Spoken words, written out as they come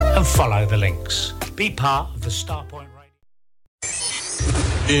and follow the links. Be part of the Starpoint Radio.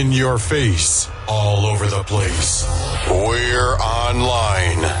 In your face, all over the place. We're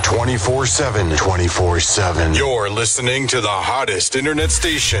online 24/7. 24/7. You're listening to the hottest internet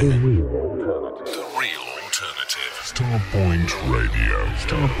station. The real alternative. Starpoint Radio.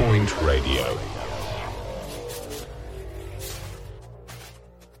 Starpoint Radio.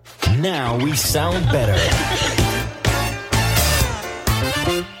 Now we sound better.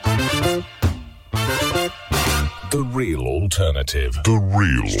 The real alternative. The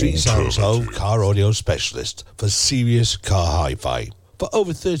real Street Sounds Home car audio specialist for serious car hi-fi. For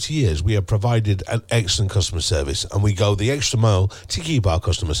over 30 years, we have provided an excellent customer service and we go the extra mile to keep our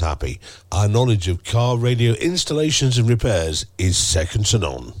customers happy. Our knowledge of car radio installations and repairs is second to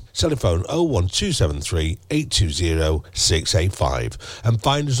none. Telephone 01273 820 685 and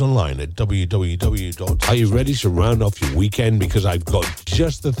find us online at www. Are you ready to round off your weekend? Because I've got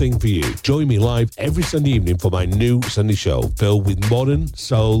just the thing for you. Join me live every Sunday evening for my new Sunday show filled with modern,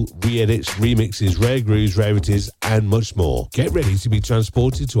 soul, re-edits, remixes, rare grooves, rarities and much more. Get ready to be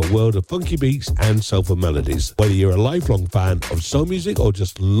transported to a world of funky beats and soulful melodies. Whether you're a lifelong fan of soul music or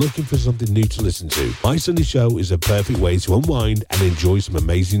just looking for something new to listen to, my Sunday show is a perfect way to unwind and enjoy some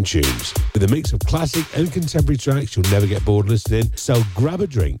amazing tunes. With a mix of classic and contemporary tracks, you'll never get bored listening. So grab a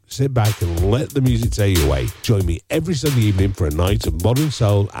drink, sit back and let the music take you away. Join me every Sunday evening for a night of modern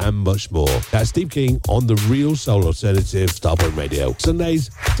soul and much more. That's Steve King on the Real Soul Alternative Starpoint Radio.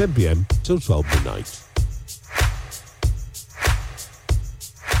 Sundays, 10 p.m. till 12 midnight.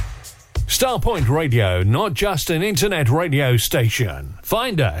 Starpoint Radio, not just an internet radio station.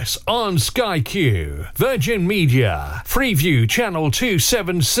 Find us on Sky Q, Virgin Media, Freeview Channel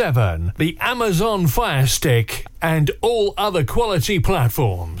 277, the Amazon Fire Stick, and all other quality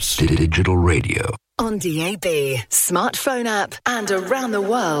platforms. Digital radio. On DAB, smartphone app, and around the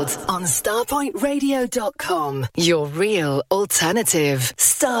world on starpointradio.com. Your real alternative.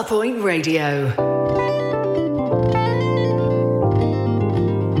 Starpoint Radio.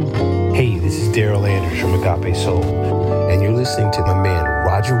 Hey, this is Daryl Andrews from Agape Soul, and you're listening to my man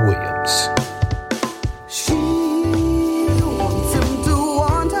Roger Williams. She wants him to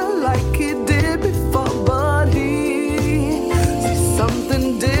wander like he did before, but he sees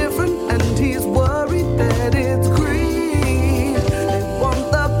something different and he's worried that it's green. They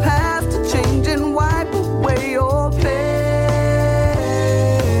want the past to change and wipe away your pain.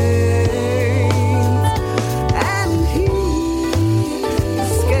 And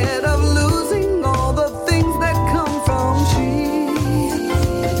he's scared of losing all the things that come from she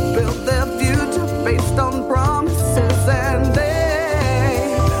built their future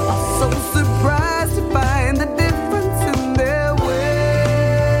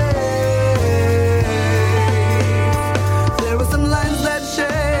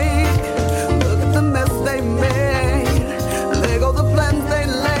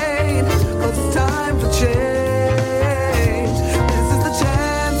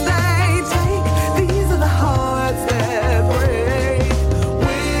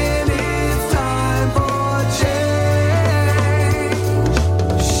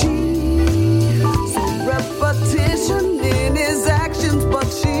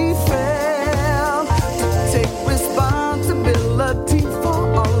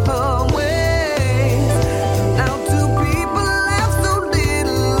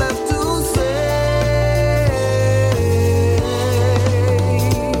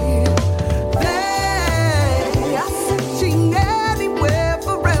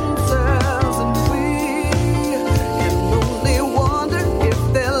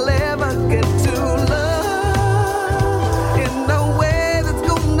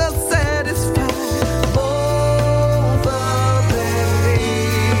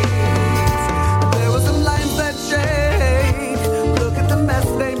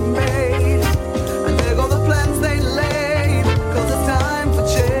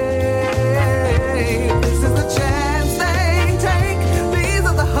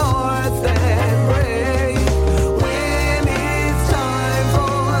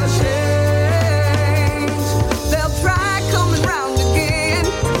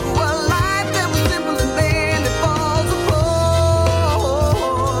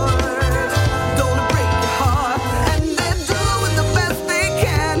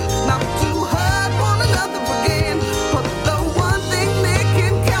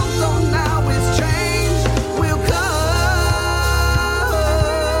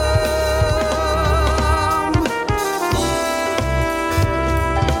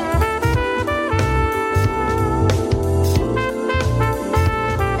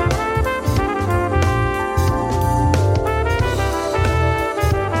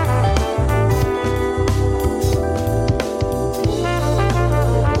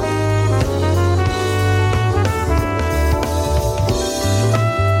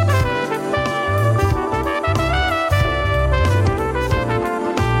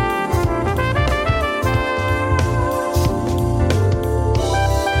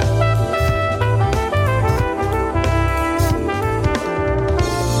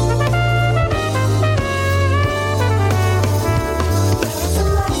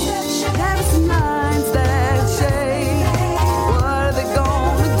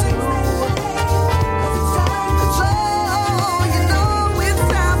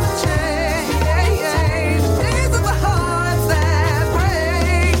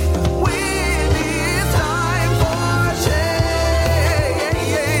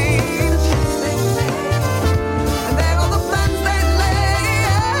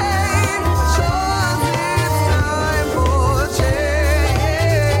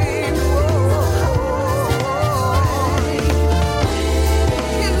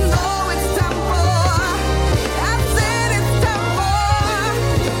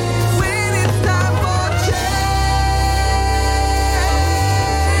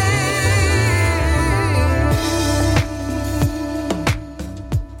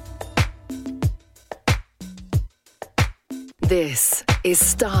This is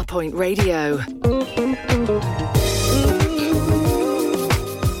Starpoint Radio.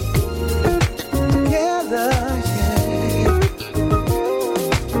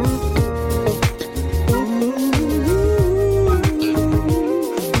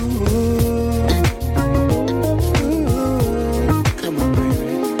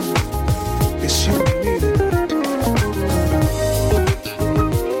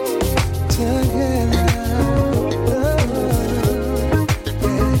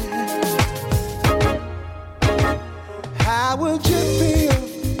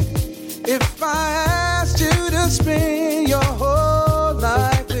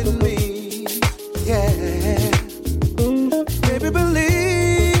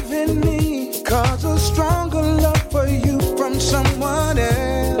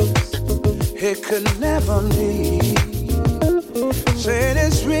 Could never be. Said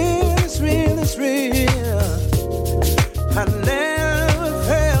it's real, it's real, it's real. I never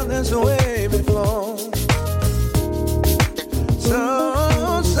felt this way before.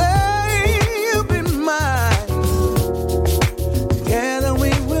 So say you'll be mine. Together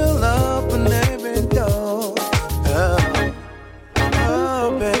we will open every door.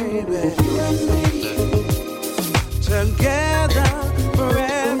 Oh baby, you and me together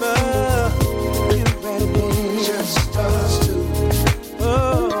forever.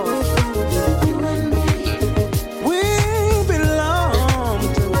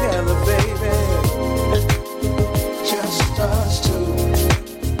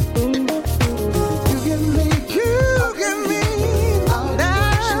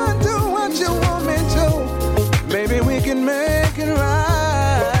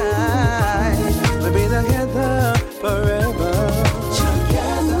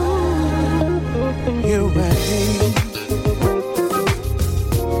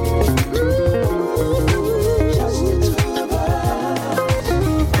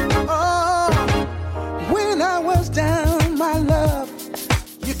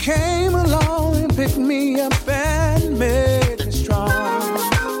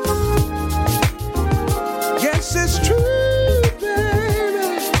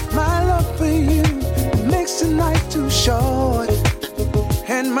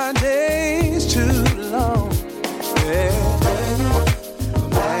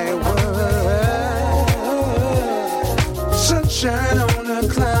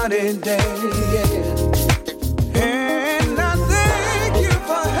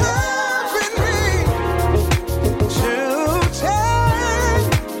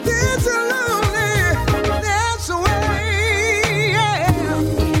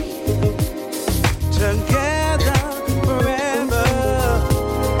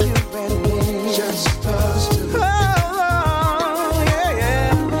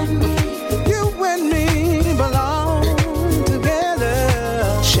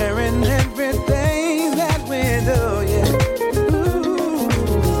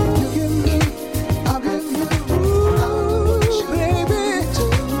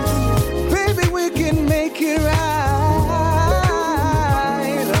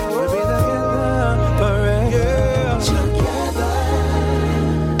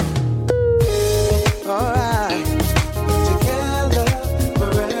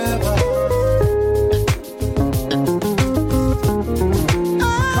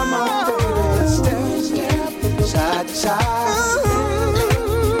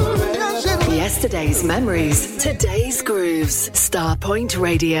 Yesterday's memories, today's grooves. Starpoint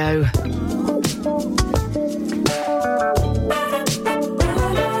Radio.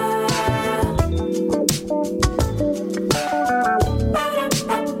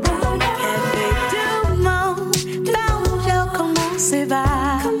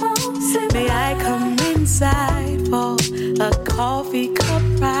 May I come inside for a coffee cup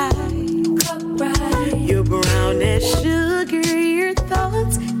ride? You're brown as sugar, your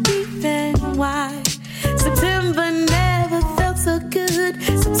thoughts deep and wide. September never felt so good.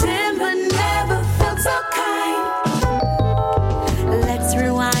 September never felt so kind. Let's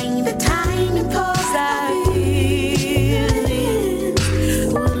rewind the time and pause our feelings.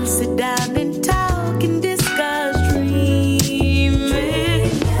 We'll sit down and talk and discuss dreaming.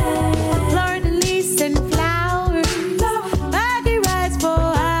 Fleur de lis and flowers, buggy rides for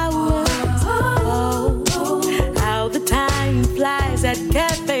hours. Oh, how the time flies at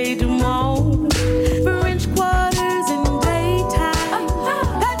Cafe du Monde. French quarters in daytime,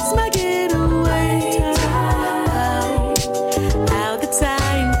 that's my getaway time. How the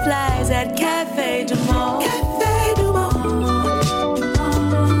time flies at Cafe du Monde. Cafe du Monde.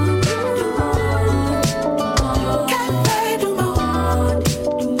 Cafe du Monde.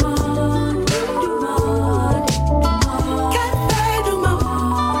 Cafe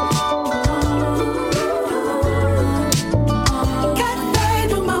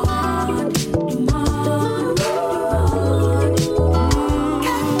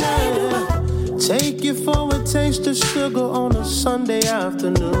sugar on a Sunday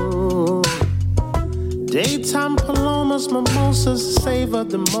afternoon. Daytime palomas, mimosas, savor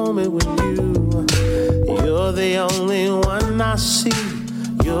the moment with you. You're the only one I see.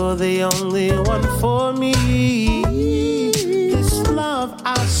 You're the only one for me. This love,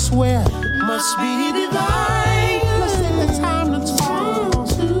 I swear, must be divine. Let's take the time to talk.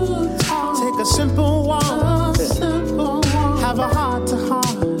 Take a simple walk. Have a heart to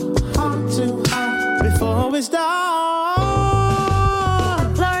heart, before it's dark.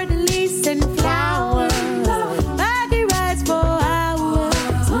 Fleur de lis and flowers, buggy rides for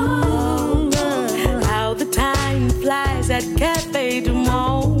hours. How the time flies at Cafe Du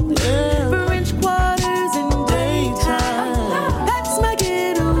Monde. French quarters in daytime. That's my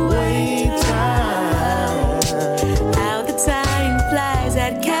getaway time. How the time flies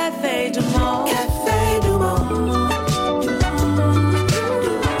at Cafe Du Monde. Cafe Du Monde.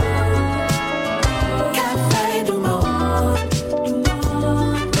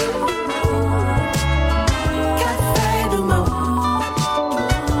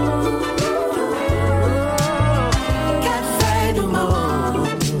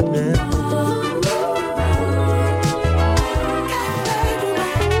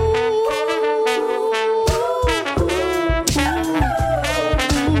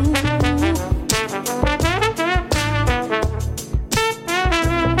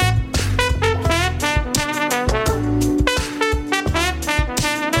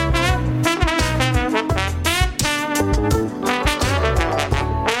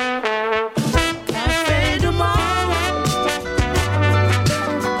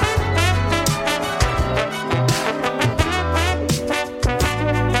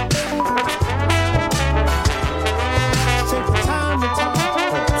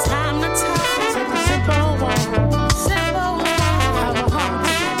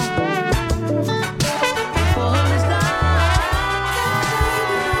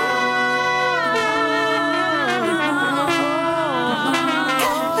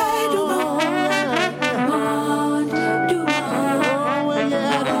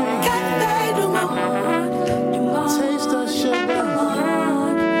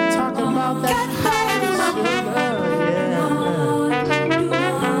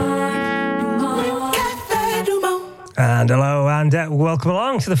 Welcome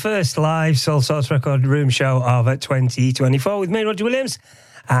along to the first live Soul Source Record Room show of 2024 with me, Roger Williams.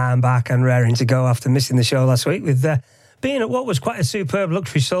 I'm back and raring to go after missing the show last week with being at what was quite a superb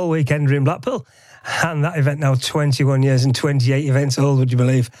Luxury Soul weekend in Blackpool. And that event now 21 years and 28 events old, would you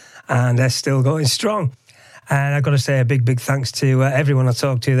believe? And they're still going strong. And I've got to say a big, big thanks to everyone I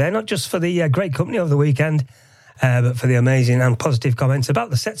talked to there, not just for the great company over the weekend, but for the amazing and positive comments about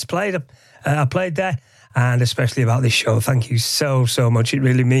the sets played. I played there. And especially about this show. Thank you so, so much. It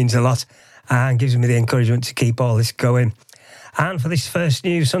really means a lot and gives me the encouragement to keep all this going. And for this first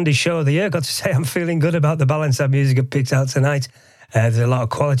new Sunday show of the year, got to say I'm feeling good about the balance of music I've picked out tonight. There's a lot of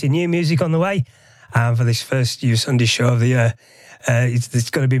quality new music on the way. And for this first new Sunday show of the year, it's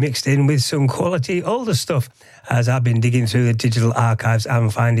going to be mixed in with some quality older stuff, as I've been digging through the digital archives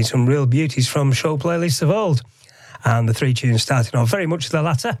and finding some real beauties from show playlists of old. And the three tunes starting off very much the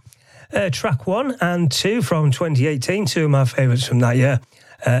latter. Track 1 and 2 from 2018, two of my favourites from that year.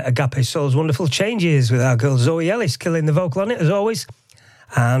 Agape Soul's Wonderful Changes with our girl Zoe Ellis killing the vocal on it as always.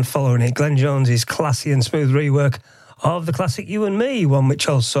 And following it, Glenn Jones's classy and smooth rework of the classic You and Me, one which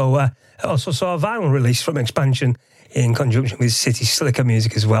also saw a vinyl release from Expansion in conjunction with City Slicker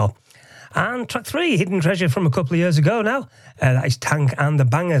Music as well. And track 3, Hidden Treasure from a couple of years ago now. That is Tank and the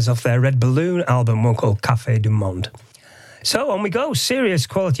Bangers off their Red Balloon album, one called Café du Monde. So on we go, serious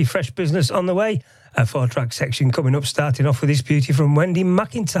quality fresh business on the way. A 4-track section coming up, starting off with this beauty from Wendy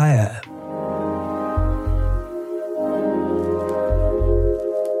McIntyre.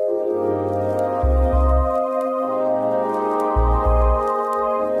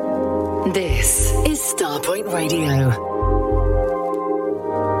 This is Starpoint Radio.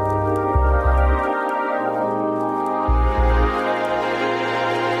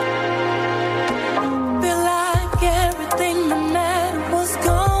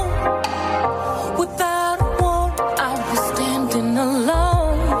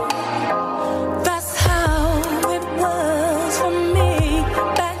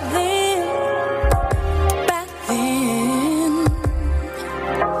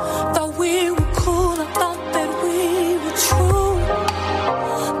 We were cool, I thought that we were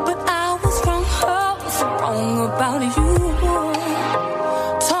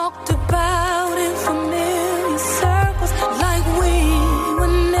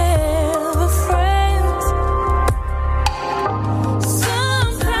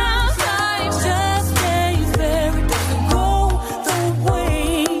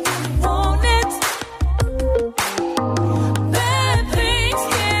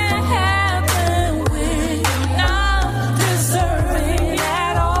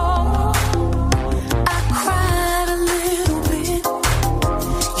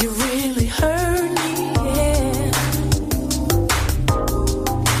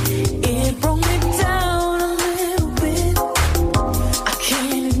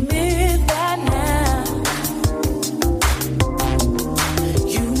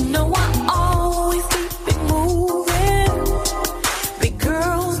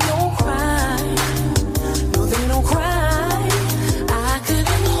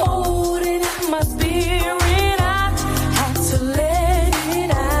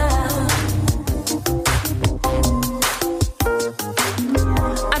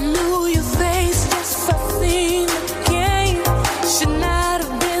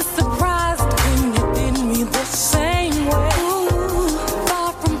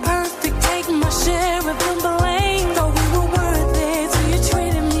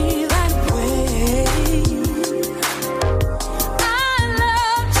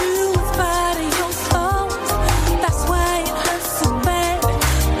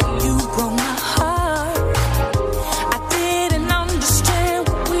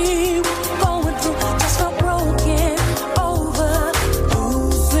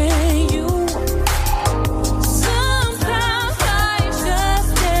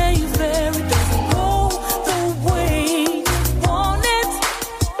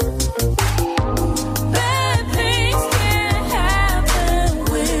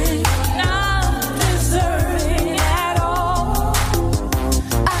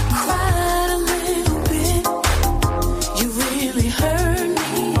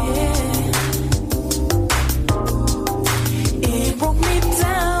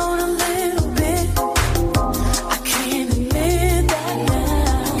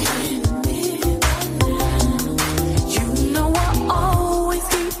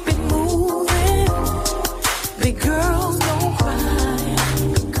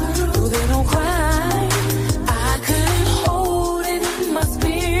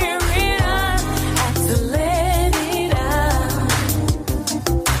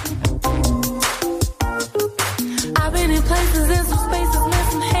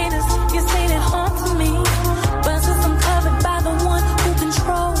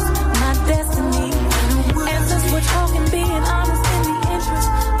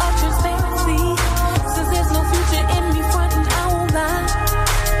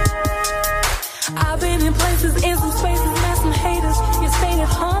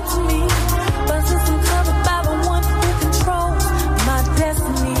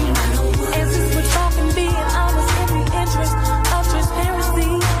me. And since we're talking, being honest in the interest of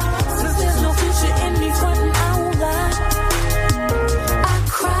transparency, since there's no future in me fronting, I won't lie. I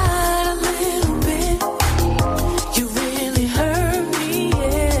cried a little bit. You really hurt me,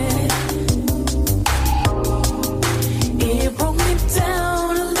 yeah. It broke me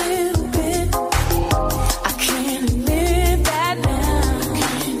down a little bit. I can't admit that now.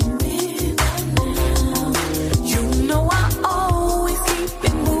 You know I always keep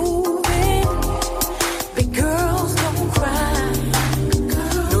it moving. Big girls don't cry.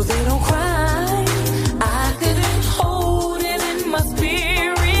 No, they don't cry. I couldn't hold it in my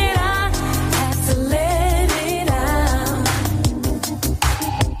spirit. I had to let it out.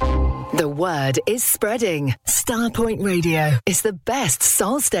 The word is spreading. Starpoint Radio is the best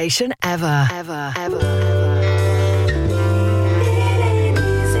soul station ever. Ever.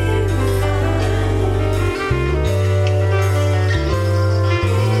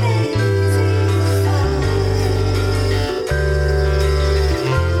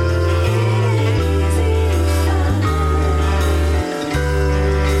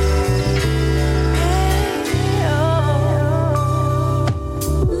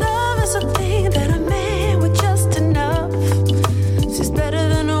 Love is a thing that a man with just enough. She's better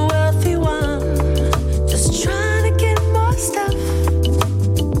than a wealthy one. Just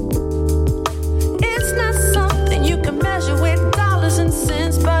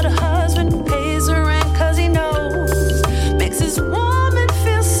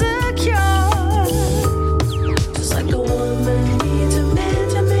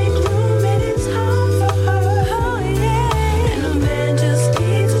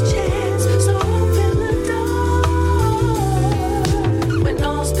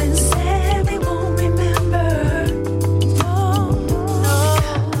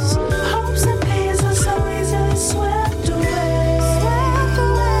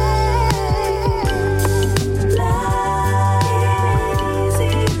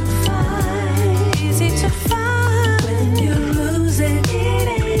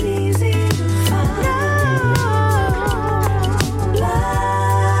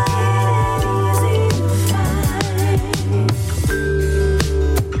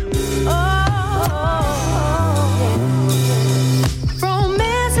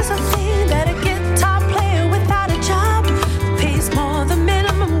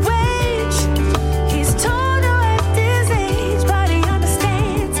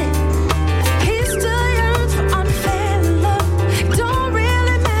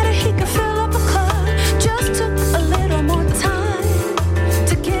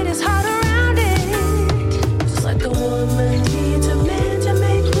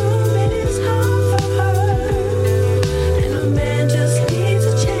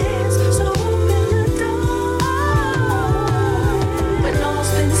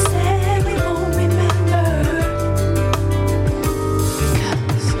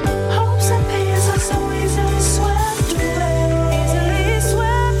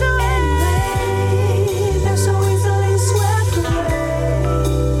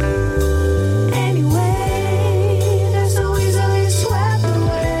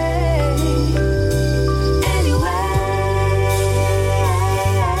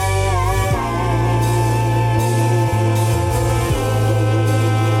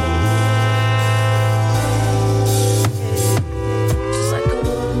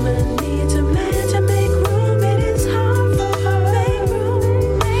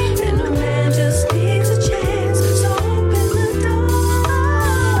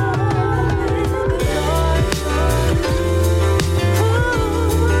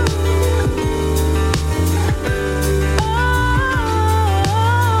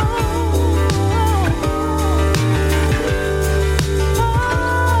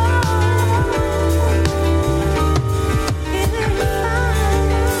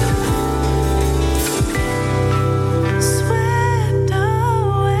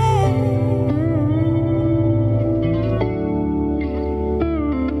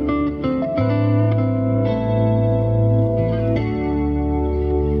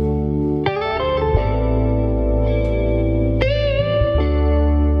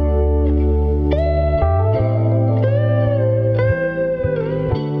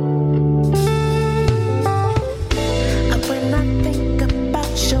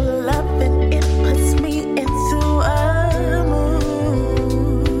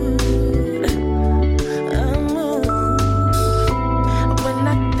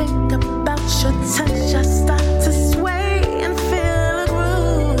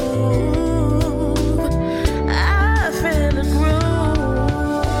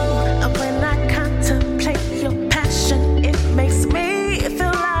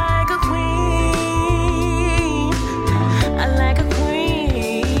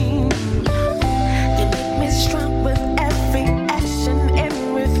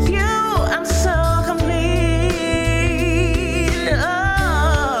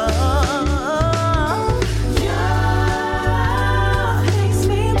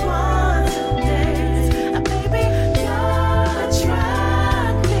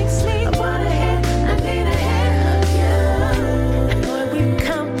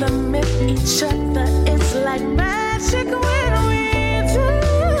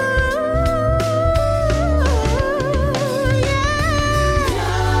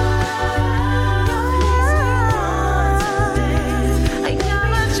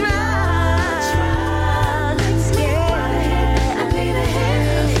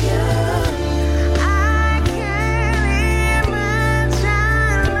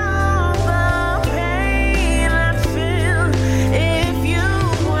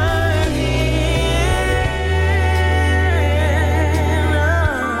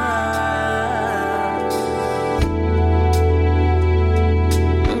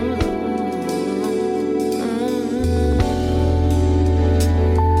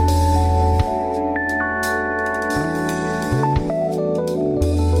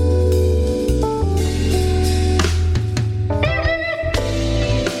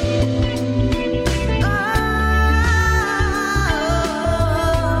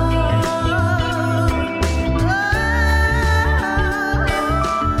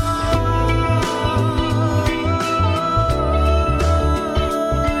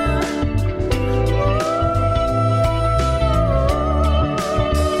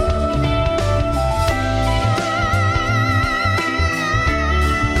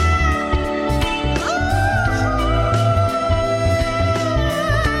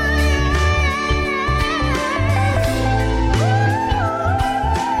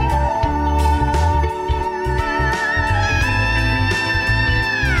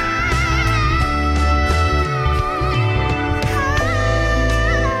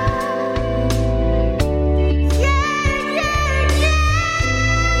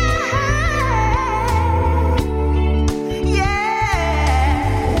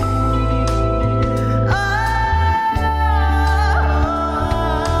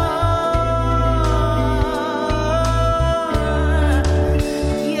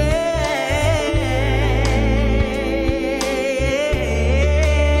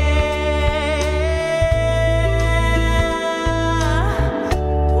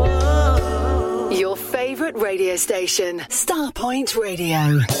station, Starpoint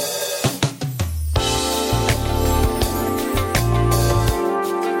Radio.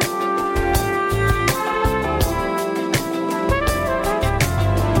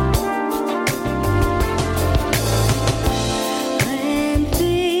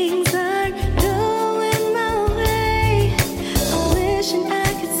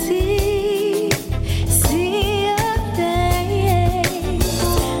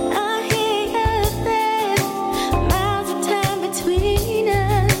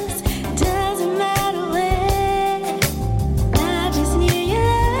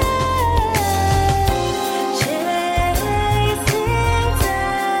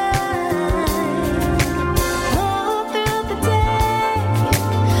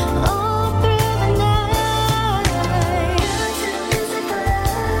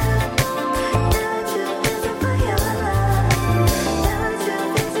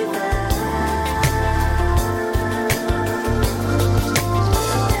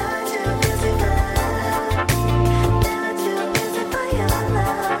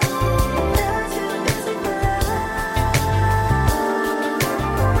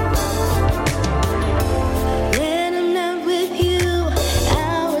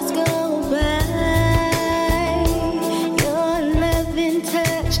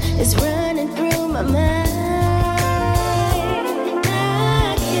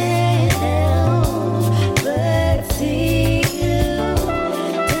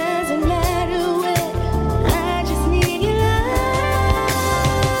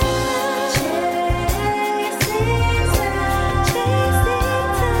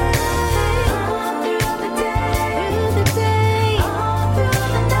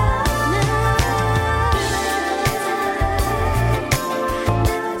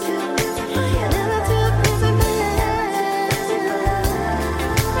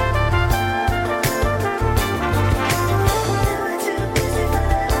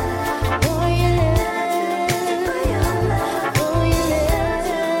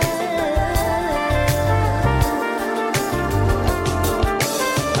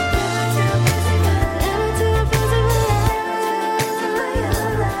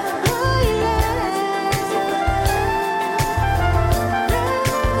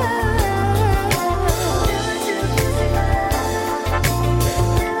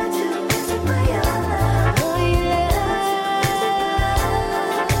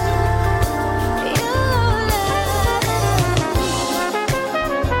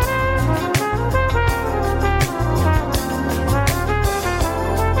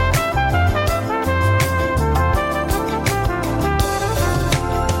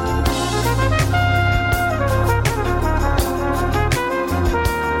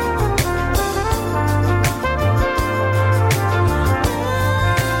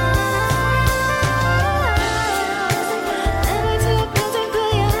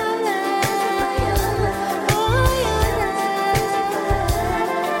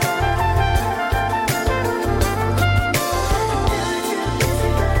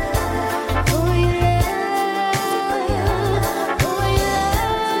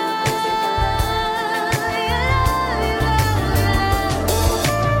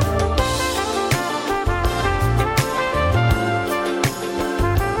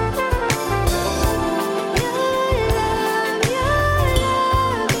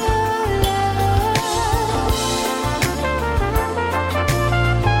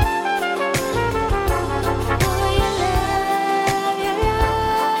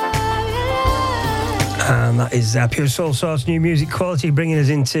 That is Pure Soul Source new music quality bringing us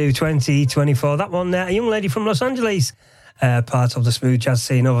into 2024. That one, a young lady from Los Angeles, part of the smooth jazz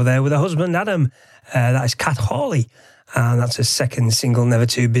scene over there with her husband Adam. That is Kat Hawley, and that's her second single, Never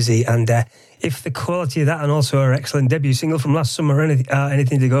Too Busy. And if the quality of that and also her excellent debut single from last summer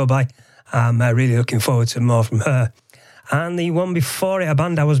anything to go by, I'm really looking forward to more from her. And the one before it, a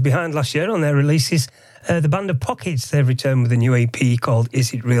band I was behind last year on their releases, the band of Pockets. They've returned with a new EP called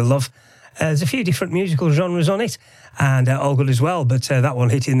Is It Real Love? There's a few different musical genres on it, and all good as well, but that one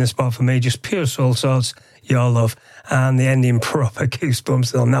hit in the spot for me, just pure soul sorts, Your Love, and the ending proper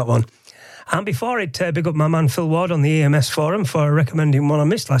goosebumps on that one. And before it, big up my man Phil Ward on the EMS forum for recommending one I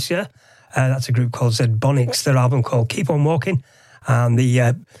missed last year. That's a group called Zed Bonics, their album called Keep On Walking, and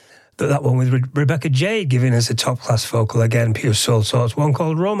that one with Rebecca Jade giving us a top-class vocal again, pure soul sorts, one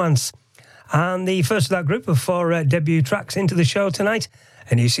called Romance. And the first of that group of 4 debut tracks into the show tonight,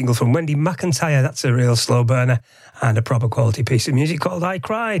 a new single from Wendy McIntyre, that's a real slow burner, and a proper quality piece of music called I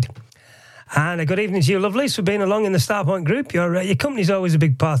Cried. And a good evening to you, lovelies, for being along in the Starpoint group. Your company's always a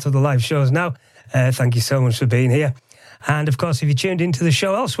big part of the live shows now. Thank you so much for being here. And, of course, if you tuned into the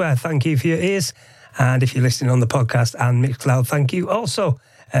show elsewhere, thank you for your ears. And if you're listening on the podcast and Mixcloud, thank you also.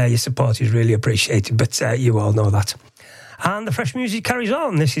 Your support is really appreciated, but you all know that. And the fresh music carries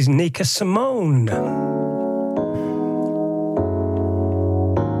on. This is Nika Simone.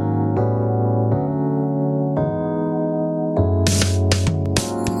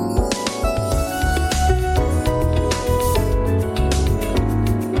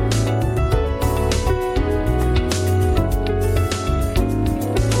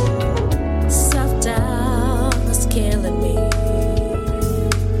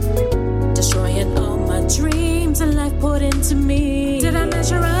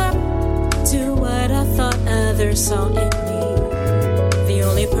 Saw in me. The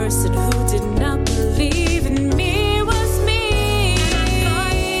only person who did not believe in me was me. And I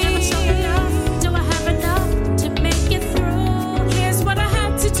thought, am I strong enough? Do I have enough to make it through? Here's what I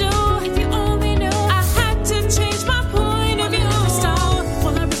had to do. If you only knew, I had to change my point of view. Will I stop?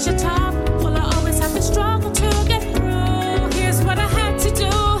 Will I reach the top? Will I always have to struggle to get through? Here's what I had to do.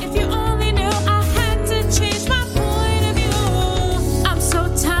 If you only knew, I had to change my point of view. I'm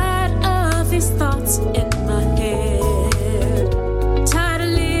so tired of these thoughts in my head. Tired of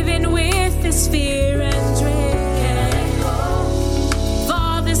living with this fear and dread. For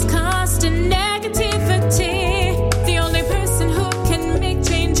all this constant negativity, the only person who can make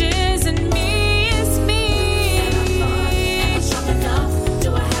changes in me is me. Am I strong enough?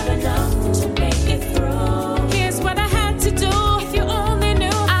 Do I have enough to make it through? Here's what I had to do. If you only knew,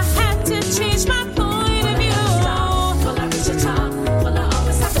 I had to change my point of view. Will I reach the top? Will I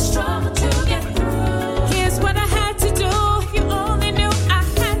always have to struggle to get through? Here's what I had to do. If you only knew, I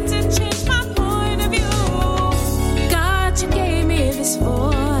had to change my point of view. God, you gave me this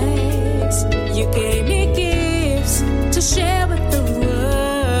voice. You gave me gifts to share with the world.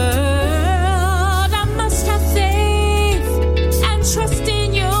 I must have faith and trust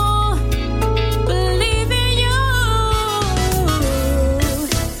in you. Believe in you.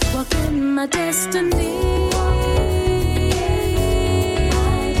 Walk in my destiny.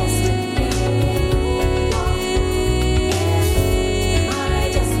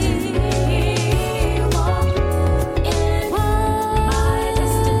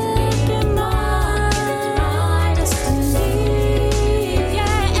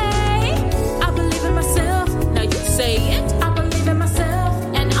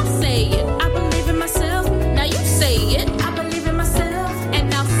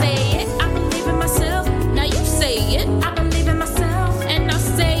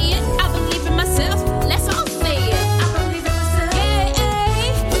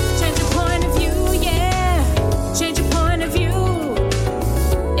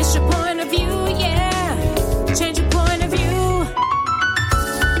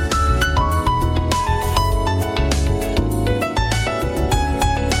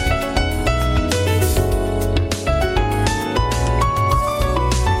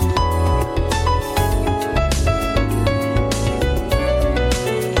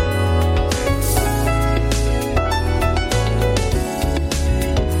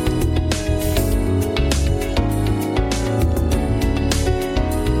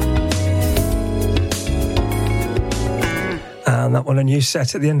 And that one a new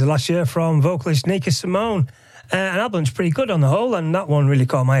set at the end of last year from vocalist Nika Simone. An album's pretty good on the whole, and that one really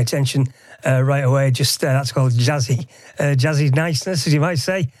caught my attention right away. Just that's called jazzy niceness, as you might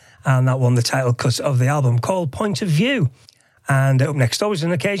say. And that won the title cut of the album called Point of View. And up next, always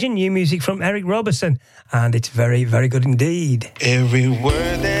an occasion, new music from Eric Roberson, and it's very, very good indeed. Every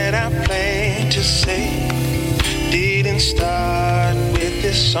word that I plan to say didn't start with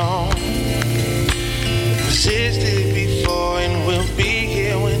this song. Existed before and will be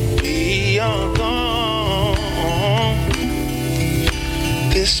here when we are gone.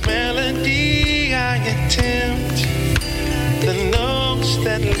 This melody I attempt, the notes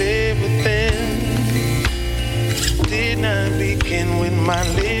that live within, did not begin with my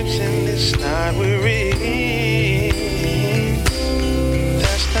lips and it's not where it ends.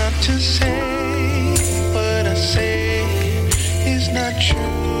 That's not to say what I say is not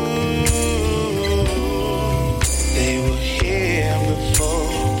true. They were here before,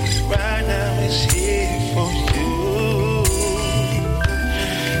 right now it's here for you.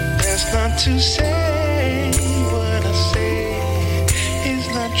 That's not to say what I say is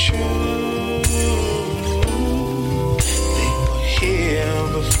not true. They were here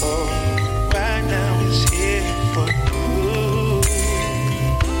before, right now it's here for you.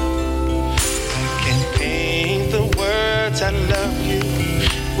 I can paint the words I love you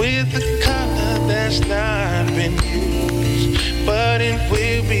with a color that's not been used, but it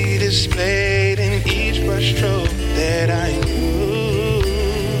will be displayed in each brushstroke that I use.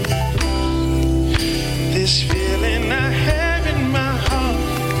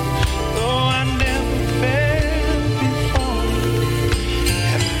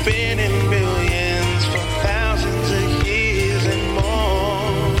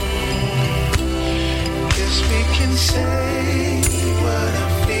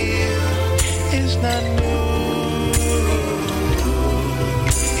 not new.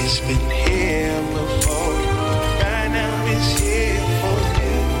 It's been here before. Right now it's here for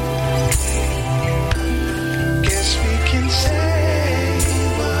you. Guess we can say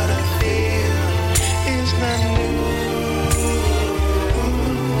what I feel is not new.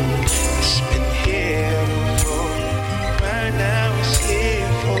 It's been here before. Right now it's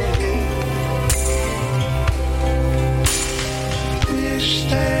here for you. Wish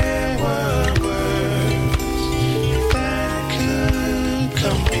there were words that could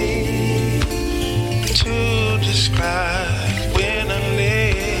compete to describe when I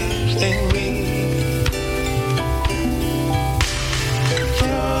lived in me.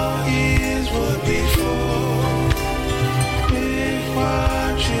 Your ears would be full with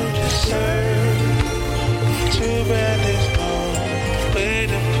what you deserve. Too bad there's no way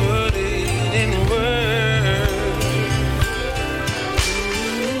to put it in words.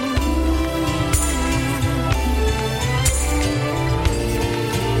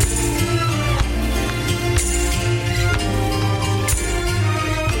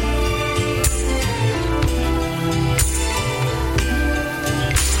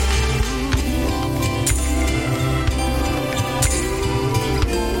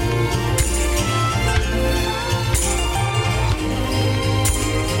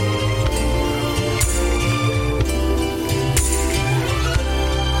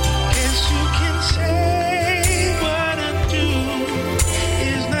 Guess you can say what I do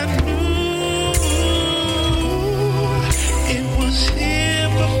is not new. It was here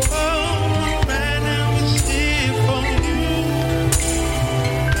before, right now it's here for you.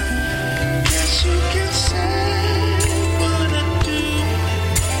 Guess you can say what I do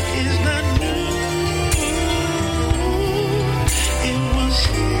is not new. It was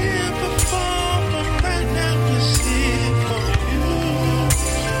here before, but right now it's here for you.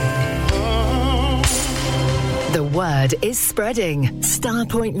 The word is spreading.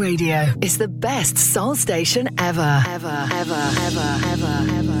 Starpoint Radio is the best soul station ever. Ever, ever, ever, ever,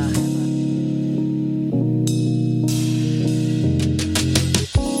 ever.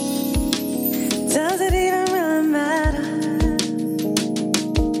 Does it even really matter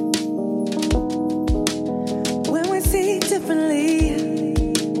when we see differently?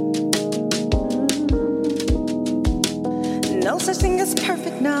 No such thing as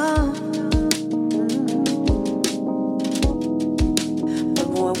perfect now, but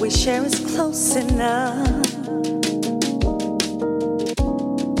what we share is close enough.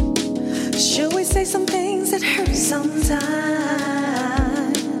 Should we say some things that hurt sometimes?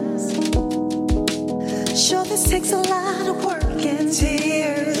 Sure, this takes a lot of work and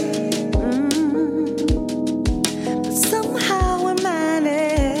tears. But somehow we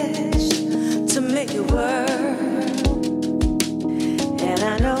managed to make it work. And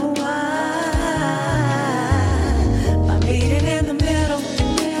I know why. By meeting in the middle.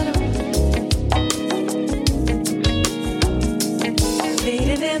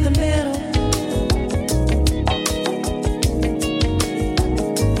 Meeting in the middle.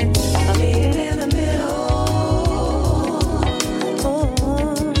 By meeting in the middle. Oh.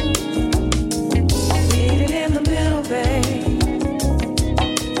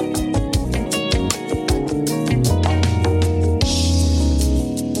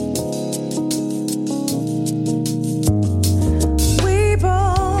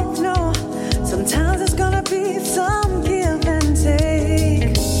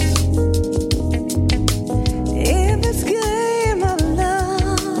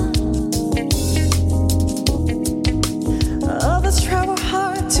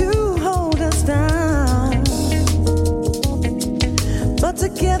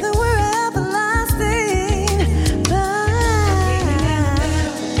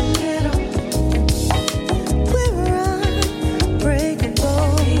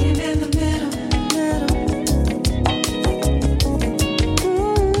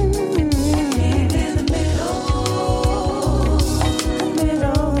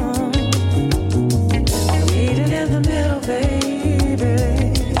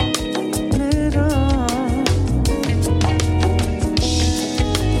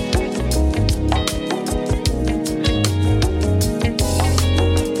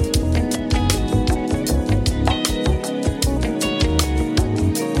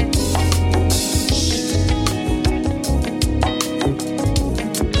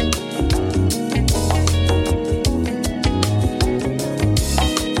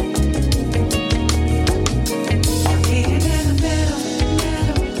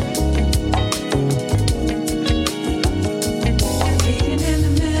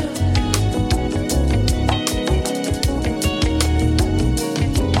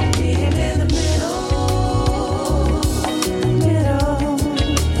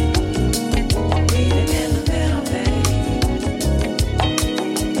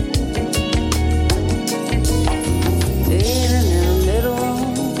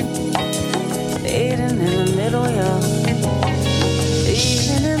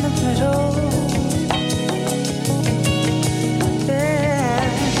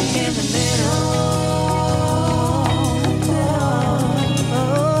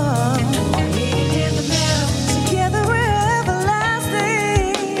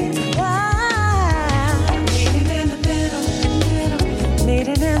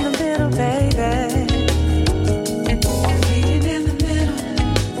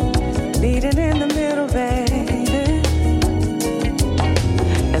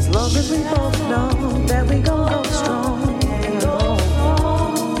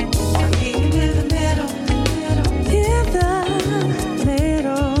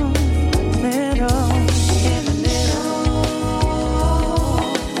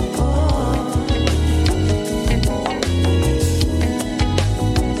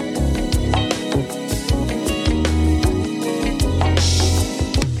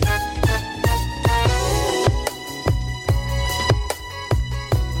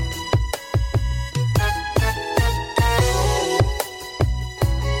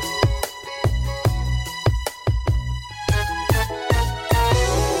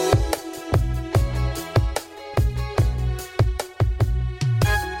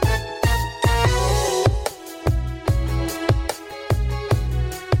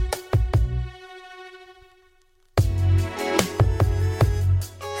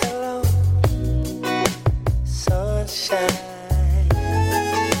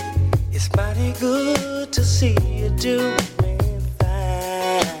 doing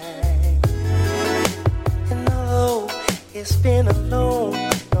fine. And although it's been a long,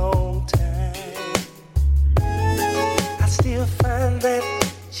 long time, I still find that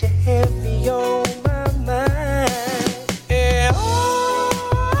you're heavy on my mind. And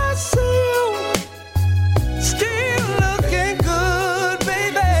oh, I see you still looking good,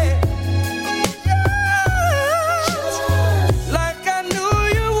 baby. Just like I knew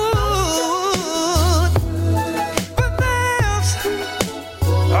you would. But there's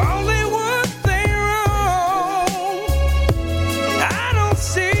only one thing wrong. I don't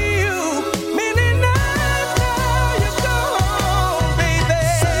see you many nights now you're gone, baby.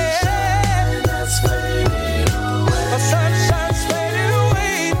 Sunshine that's fading away. My sunshine's fading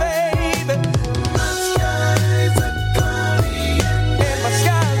away, baby. My skies are cloudy and my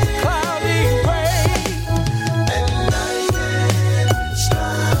skies are cloudy and gray. And I can't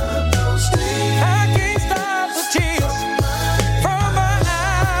stop those tears. I can't stop the tears from my eyes.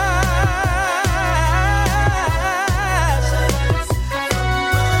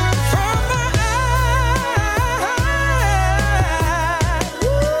 From my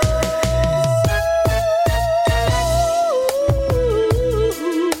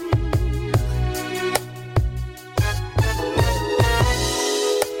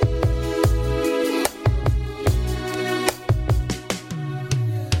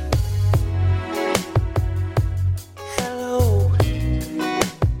Hello,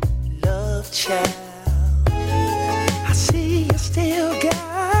 love child. I see you still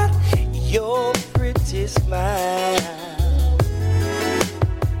got your pretty smile.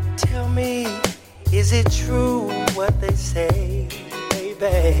 Tell me, is it true what they say,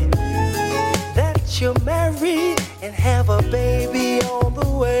 baby? That you're married and have a baby on the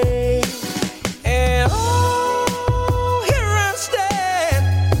way. And oh, here I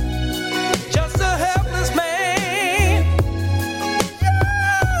stand, just a helpless man,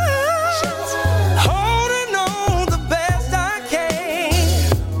 holding on the best I can.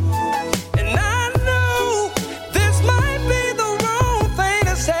 And I know this might be the wrong thing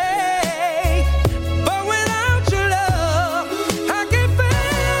to say, but without your love, I can't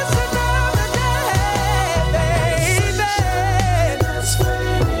face another day, baby. Sunshine's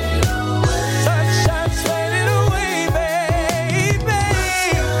fading away. Sunshine's fading away, baby.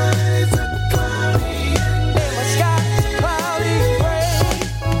 My skies are cloudy and gray.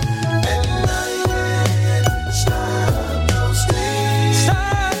 And I can't stop those tears.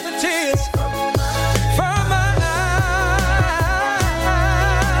 Stop the tears from my eyes.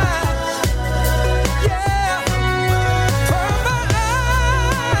 Yeah, from my eyes.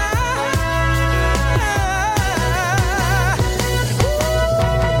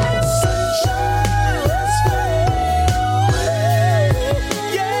 Sunshine is fading away.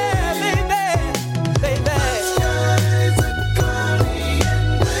 Yeah, baby, baby. Skies are cloudy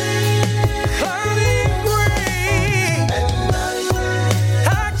and gray. Cloudy and gray. And I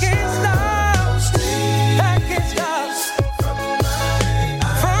can't stop. I can't stop from my eyes.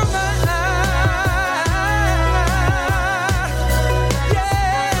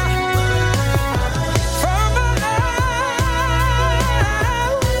 Yeah, from my eyes.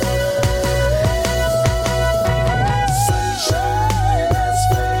 Sunshine is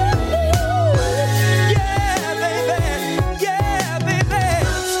fading away. Yeah, baby. Yeah, baby.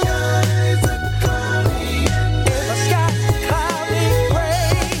 My skies are cloudy and my skies are cloudy and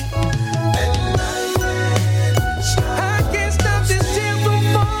gray. And I can't stop this tear from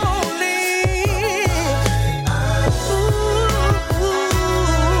falling.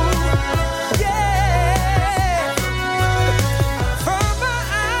 Yeah, from my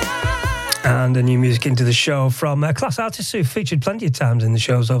eyes. And a new music into the show from class artists who featured plenty of times in the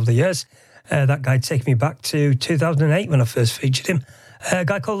shows over the years. That guy taking me back to 2008 when I first featured him. A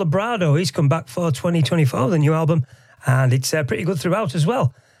guy called Labrado. He's come back for 2024, the new album, and it's pretty good throughout as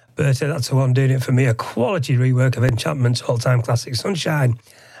well. But that's the one doing it for me, a quality rework of Enchantment's all-time classic Sunshine.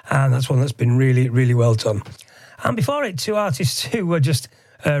 And that's one that's been really, really well done. And before it, two artists who were just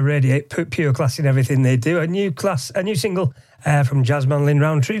radiate pure class in everything they do. A new single from jazzman Lynn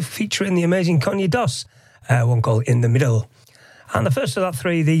Roundtree featuring the amazing Kanye Doss, one called In the Middle. And the first of that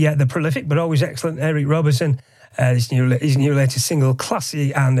three, the prolific but always excellent Eric Robertson, his new latest single,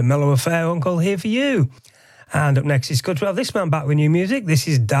 classy and a mellow affair, one called Here For You. And up next, it's good to have this man back with new music. This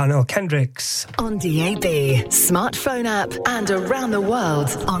is Darnell Kendricks. On DAB, smartphone app, and around the world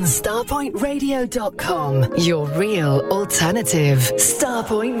on StarPointRadio.com. Your real alternative.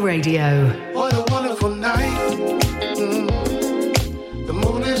 Starpoint Radio. What a wonderful night. The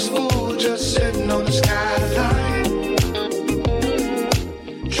moon is full, just sitting on the skyline.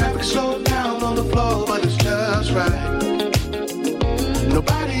 Traffic slowed down on the floor, but it's just right.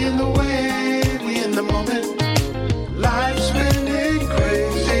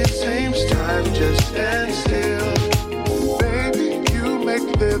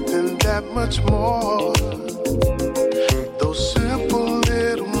 that much more. Those simple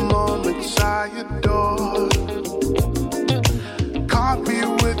little moments I adore. Caught me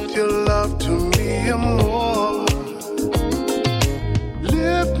with your love to me and more.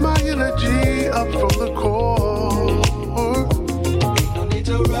 Lift my energy up from the core. Ain't no need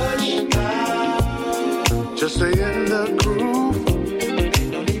to rush now. Just stay in the groove.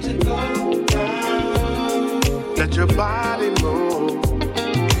 Ain't no need to go down. Let your body move.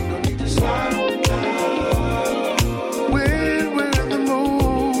 Ain't no need to slow down. When we're in the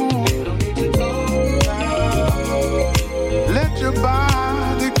mood. Ain't no need to go down. Let your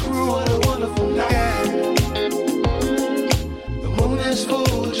body groove. What a wonderful night. The moon is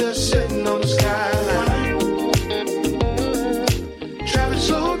full, just sitting on the skyline. Traffic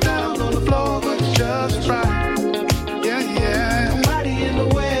slow down on the floor, but it's just right. Yeah, yeah. Nobody in the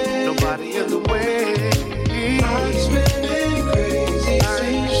way. Nobody in the way. I'm spinning crazy.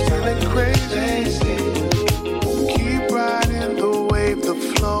 I'm spinning crazy. Keep riding the wave, the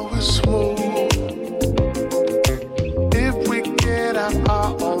flow is smooth. If we get out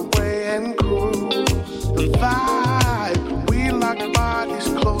our own way and cruise, the vibe, we lock bodies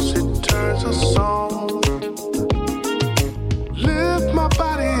close, it turns us on. Lift my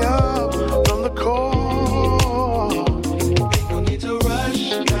body up from the core. Ain't no need to rush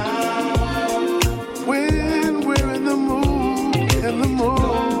now. When we're in the mood,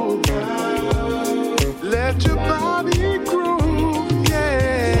 let your body groove,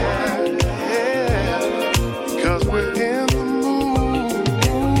 yeah, yeah. Cause we're in the mood.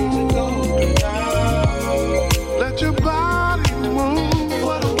 Let your body move.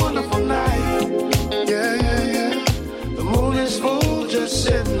 What a wonderful night. Yeah, yeah, yeah. The moon is full, just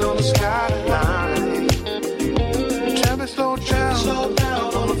sitting on the skyline. Traffic slow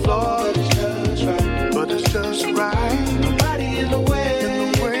down on the floor. But it's just right. But it's just right. Nobody in the way.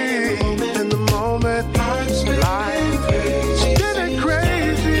 In the moment. I'm spinning crazy. Spinning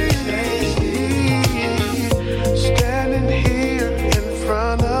crazy. Standing here in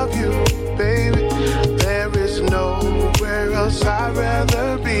front of you, baby. There is nowhere else I'd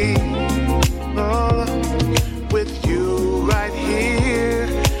rather be. With you right here,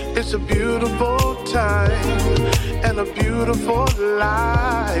 it's a beautiful time and a beautiful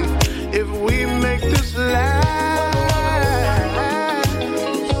life. If we make this last,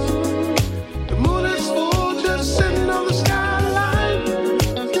 the moon is full, just sitting on the skyline.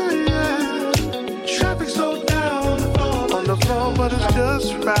 Yeah, yeah. Traffic slowed down on the floor, but it's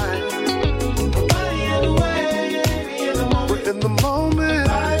just right. Nobody in the way, we're in the moment.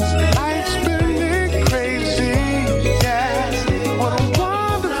 Life's spinning crazy. Yeah, what a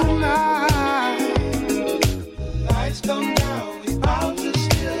wonderful night. Lights come down, we about to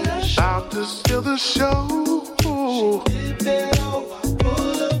steal the show. About to steal the show. Flip it over,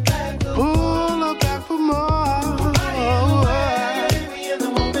 pull her back for more.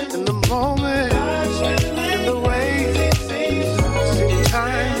 In the moment, in the way, seems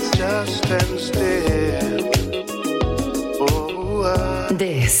time just stand still.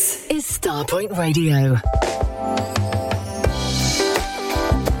 This is Starpoint Radio.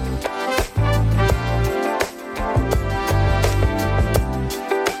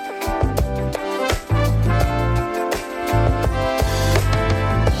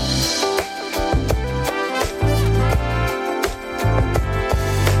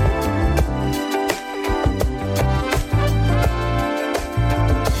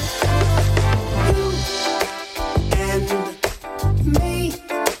 Me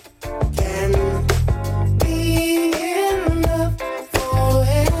can be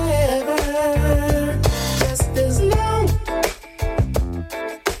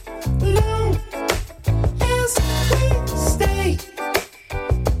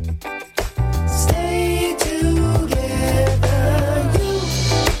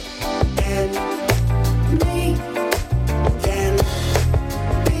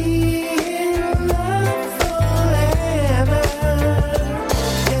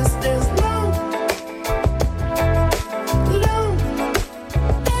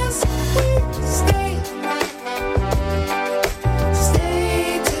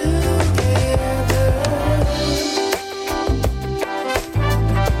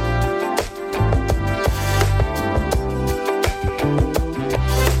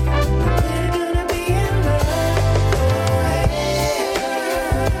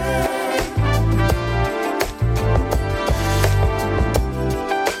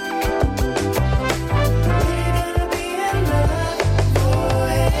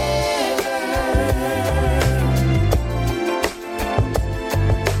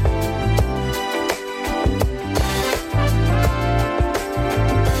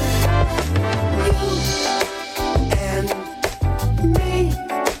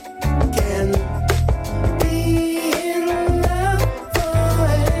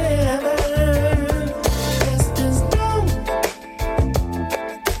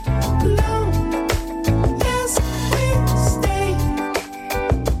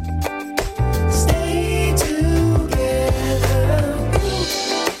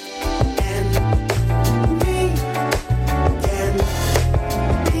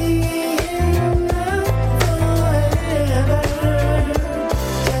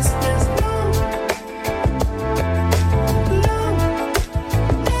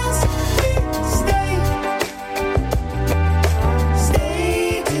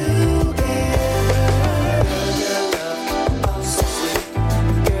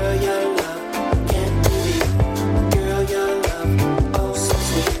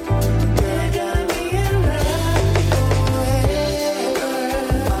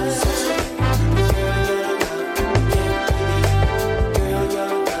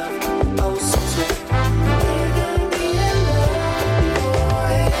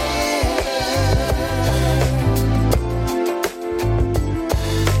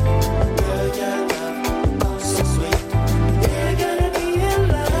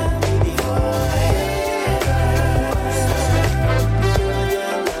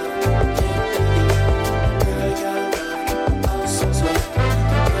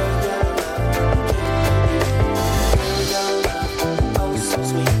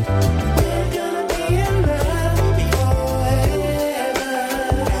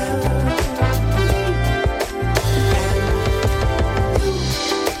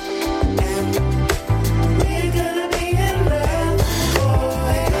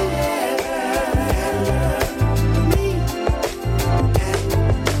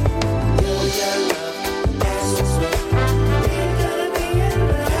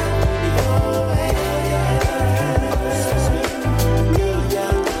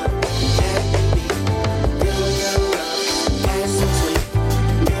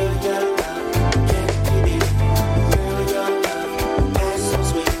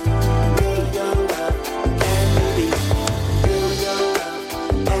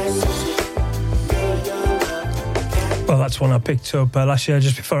one I picked up last year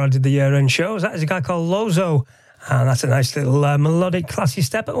just before I did the year-end shows. That is a guy called Lozo, and that's a nice little melodic, classy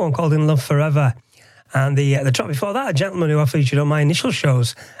stepper one called In Love Forever. And the track before that, a gentleman who I featured on my initial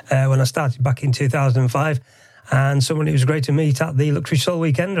shows when I started back in 2005, and someone who was great to meet at the Luxury Soul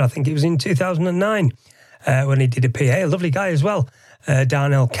Weekender. I think it was in 2009 when he did a PA. A lovely guy as well,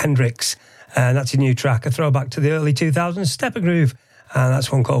 Darnell Kendricks. And that's a new track, a throwback to the early 2000s stepper groove. And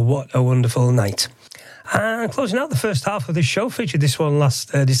that's one called What a Wonderful Night. And closing out the first half of this show, featured this one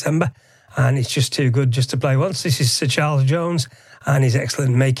last December, and it's just too good just to play once. This is Sir Charles Jones and his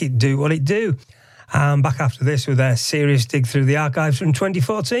excellent Make It Do What It Do. And back after this with a serious dig through the archives from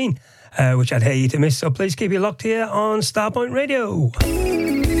 2014, which I'd hate you to miss, so please keep it locked here on Starpoint Radio.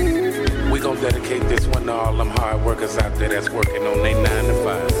 We gon' dedicate this one to all them hard workers out there that's working on their 9 to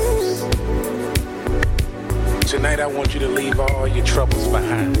 5s. Tonight I want you to leave all your troubles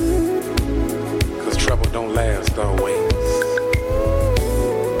behind, cause trouble don't last always.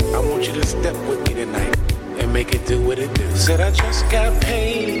 I want you to step with me tonight and make it do what it do. Said I just got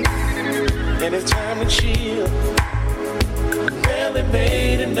paid and it's time to chill. Barely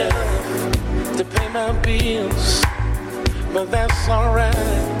made enough to pay my bills, but that's alright.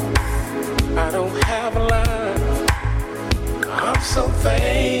 I don't have a lot. I'm so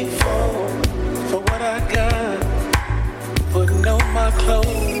thankful for what I got. Putting on my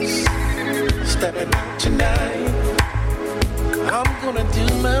clothes, stepping out tonight. I'm gonna do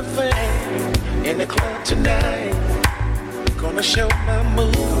my thing in the club tonight. Gonna show my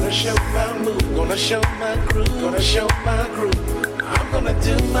move, gonna show my move, gonna show my groove, gonna show my groove. I'm gonna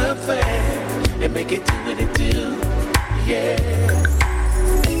do my thing and make it do what it do, yeah.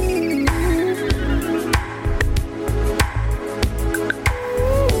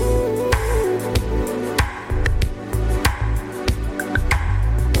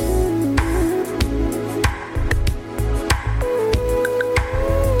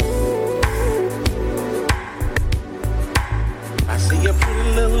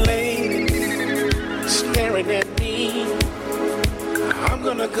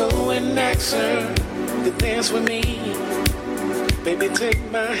 To dance with me, baby, take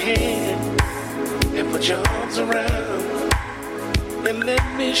my hand and put your arms around and let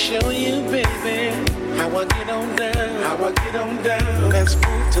me show you, baby, how I get on down, how I get on down. Let's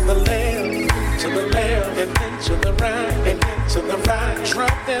move to the left, and then to the right, and then to the right.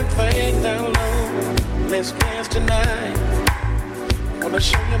 Drop that thing down low, let's dance tonight. Wanna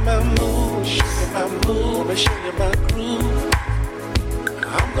show you my moves, wanna show you my groove.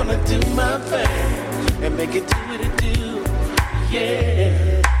 I'm gonna do my thing and make it do what it do,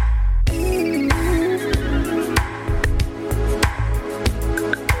 yeah.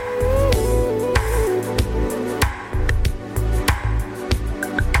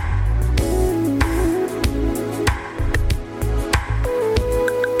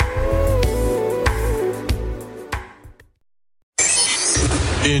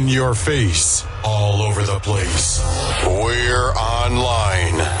 In your face, all over the place. We're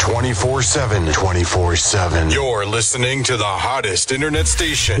online 24/7. 24/7. You're listening to the hottest internet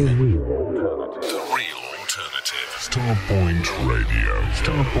station. The real alternative. Starpoint Radio.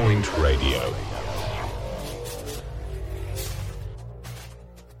 Starpoint Radio.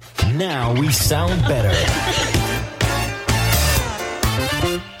 Now we sound better.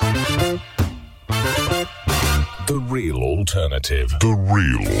 The real alternative. The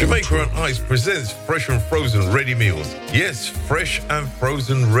real. Jamaica on Ice presents fresh and frozen ready meals. Yes, fresh and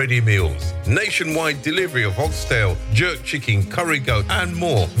frozen ready meals. Nationwide delivery of oxtail, jerk chicken, curry goat, and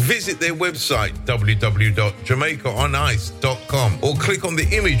more. Visit their website, www.jamaicaonice.com, or click on the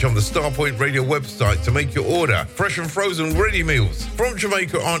image on the Starpoint Radio website to make your order. Fresh and frozen ready meals from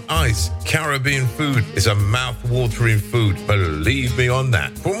Jamaica on Ice. Caribbean food is a mouth-watering food. Believe me on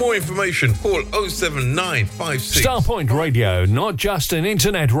that. For more information, call 07956. Starpoint Radio, not just an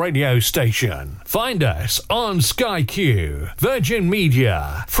internet radio station. Find us on Sky Q, Virgin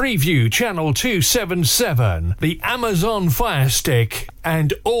Media, Freeview Channel 277, the Amazon Fire Stick,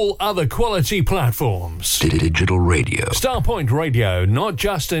 and all other quality platforms. Digital radio. Starpoint Radio, not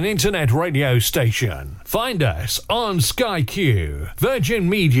just an internet radio station. Find us on Sky Q, Virgin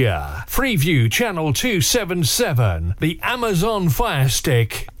Media, Freeview Channel 277, the Amazon Fire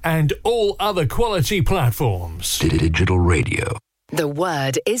Stick, and all other quality platforms. Digital radio. The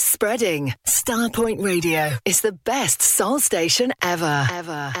word is spreading. Starpoint Radio is the best soul station ever.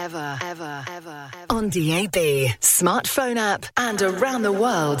 On DAB, smartphone app, and around the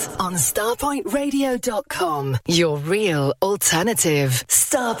world on starpointradio.com. Your real alternative.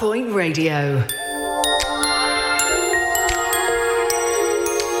 Starpoint Radio.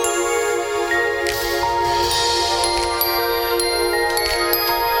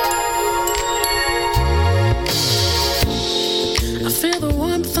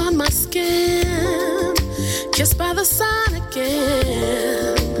 Kissed by the sun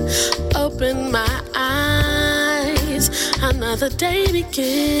again. Open my eyes. Another day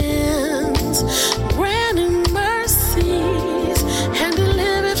begins. Brand new mercies. Hand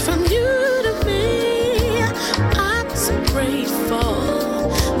delivered from you to me. I'm so grateful.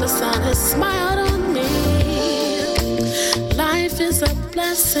 The sun has smiled on me. Life is a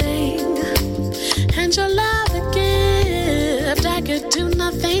blessing. And your love a gift. I could do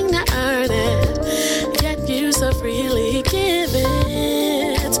nothing to earn it. Yet you so freely give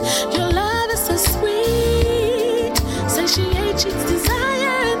it. Your love is so sweet. Satiates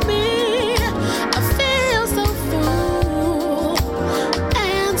desire in me. I feel so full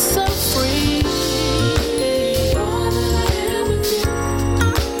and so free. More than I am with you.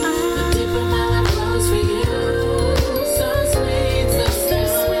 The deeper my life flows for you. So sweet, so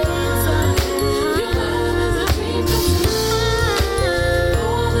sweet. Your love is a dream come true.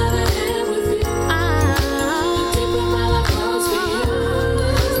 More than I am with you. The deeper my life flows for you.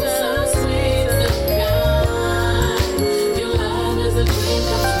 So sweet, so kind. Your love is a dream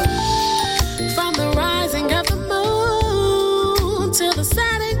come true. From the rising of the moon till the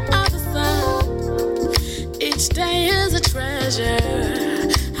setting of the sun, each day is a treasure.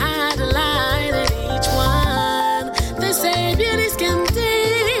 I delight in each one. They say beauty's skin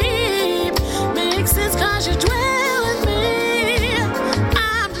deep. Makes sense 'cause you dwell in me.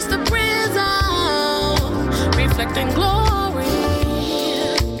 I'm just a prism reflecting glory.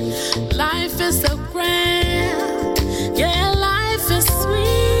 Life is so grand. Yeah, life is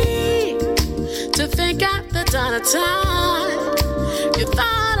sweet. To think at the dawn of time you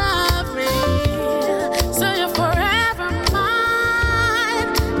thought of me. So you're forever mine,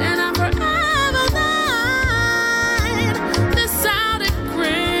 and I'm forever thine. This I'll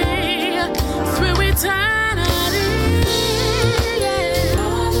decree through eternity. Yeah.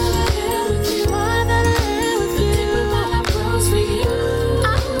 More than I am with you. More than I am with you. The deeper my life grows for you.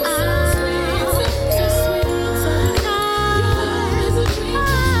 So sweet, so sweet, so kind. Your love is a dream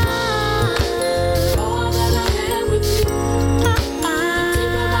come true. More than I am with you. The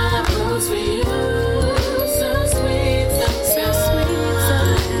deeper my life grows for you. So sweet, so sweet, so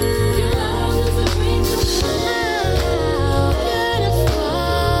kind. Your love is a dream come true. Beautiful,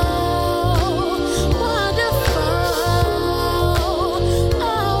 wonderful.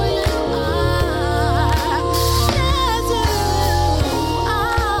 Oh, you are. Yes, you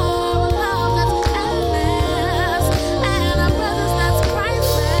are. Love that's endless and a presence that's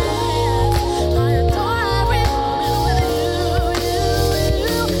priceless. I adore every moment with you.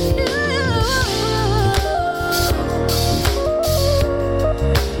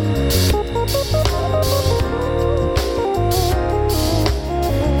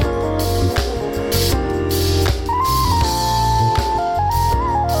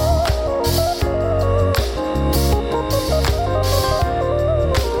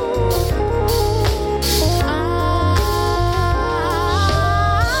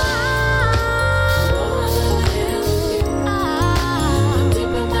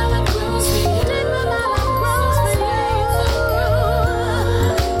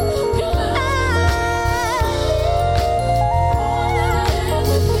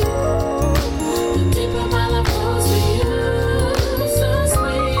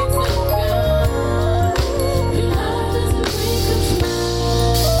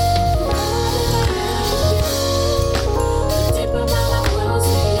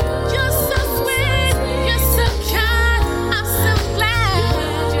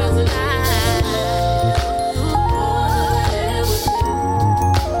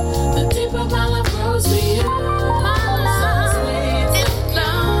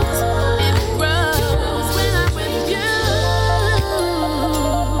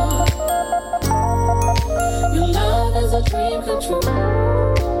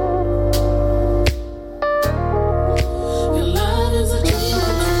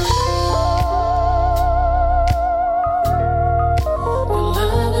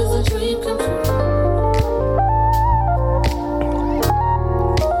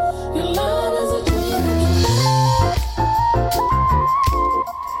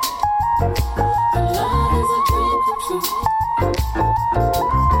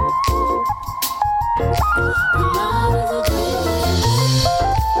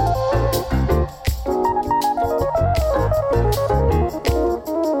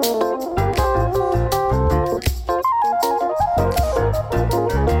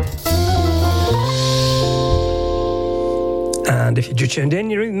 And if you just tuned in,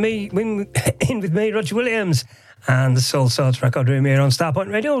 you're in with me, Roger Williams, and the Soul Sorts record room here on Starpoint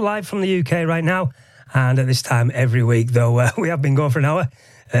Radio, live from the UK right now. And at this time every week, though, we have been going for an hour,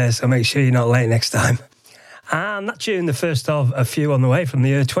 so make sure you're not late next time. And that tune, the first of a few on the way from the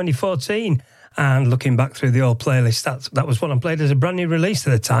year 2014. And looking back through the old playlist, that was one I played as a brand new release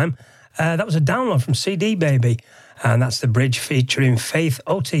at the time. That was a download from CD Baby. And that's the bridge featuring Faith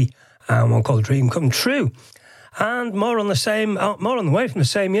Oti and one called Dream Come True. And more on the way from the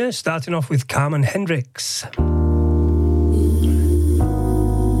same year, starting off with Carmen Hendricks.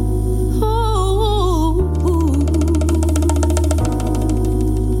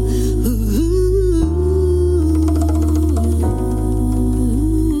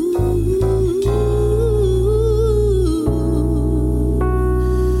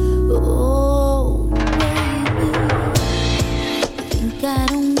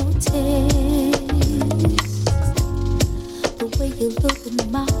 You look in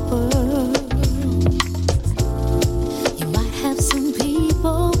my world. You might have some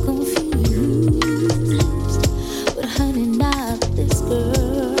people confused, but honey, not this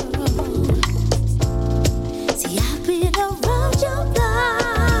girl. See, I've been around your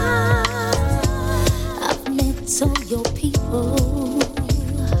block. I've met all your people.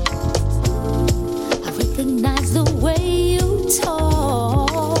 I recognize the way you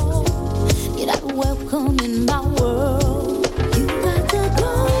talk. You're not welcome in my world.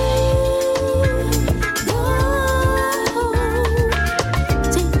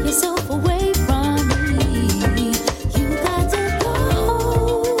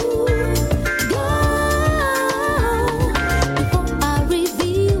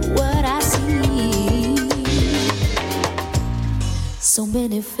 So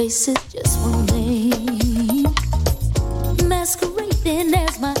many faces, just one name, masquerading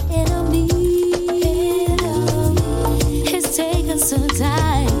as my enemy. It's taken some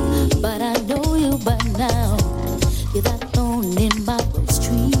time, but I know you by now. You're that thorn in my rose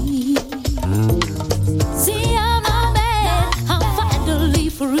tree. See, I'm a man, I'm finally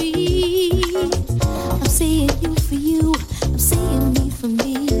free. I'm seeing you for you, I'm seeing me for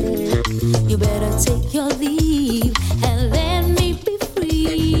me. You better take your leave and let me be.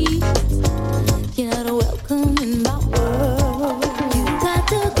 You're not welcome in my world. You got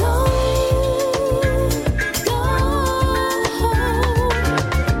to go, go.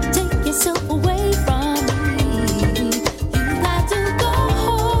 Take yourself away from me. You got to go,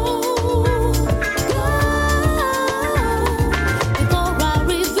 go. Before I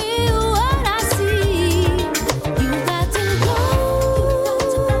reveal what I see, you got to go,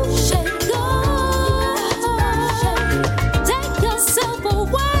 shake, go. Take yourself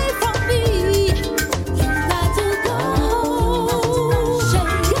away.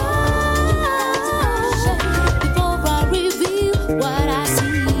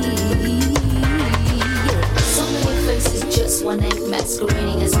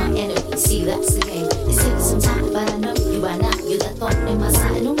 Masquerading as my enemy, see that's the game. It's taking some time, but I know you by now. You're that thought in my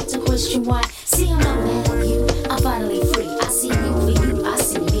side, no need to question why. See, I'm not mad at you, I'm finally free. I see you for you, I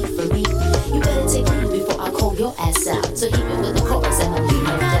see me for me. You better take me before I call your ass out. So hit me with the chorus and I'll leave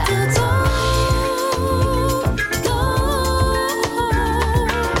no doubt.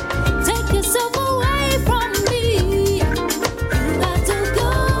 Take yourself away from me. You got to go.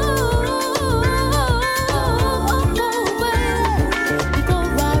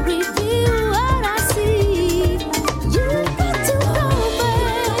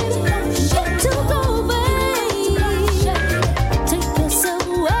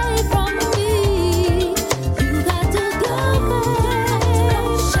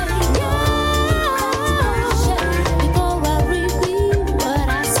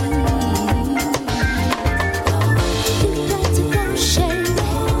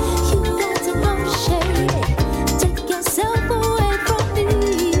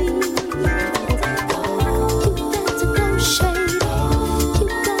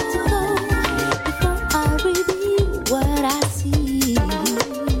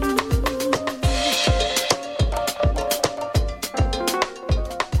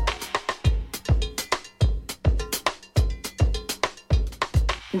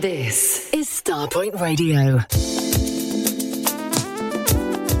 This is Starpoint Radio.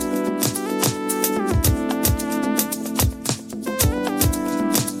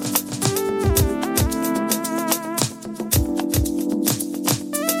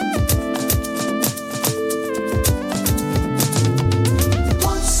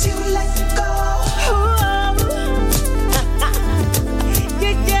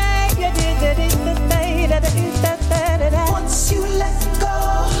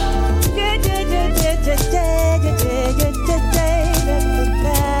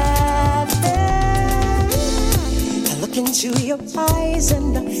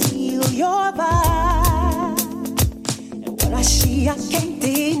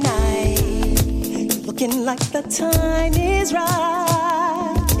 feeling like the time is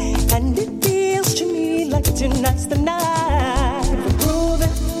right, and it feels to me like tonight's the night. We're grooving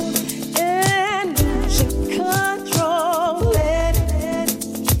and losing control, letting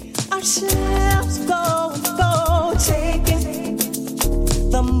ourselves go, taking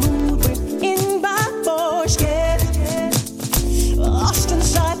the mood we're in by force, getting lost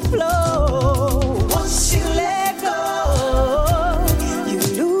inside the flow. Once you let go, you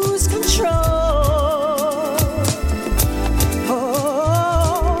lose control.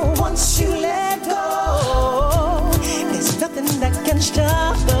 Oh, once you let go, there's nothing that can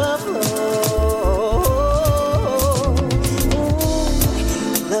stop the flow.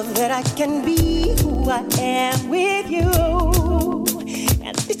 Love that I can be who I am with you,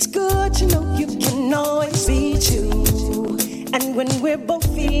 and it's good to know you can always be true. And when we're both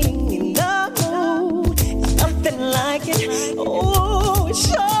feeling in the mood, it's nothing like it. Oh, it's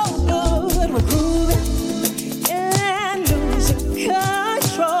so good. We're grooving and losing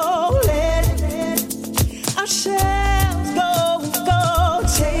control, letting ourselves go,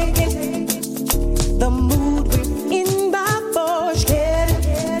 taking the mood we're in by force,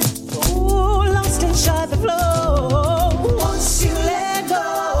 getting lost inside the flow. Once you let go,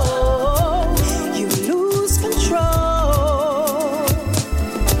 you lose control.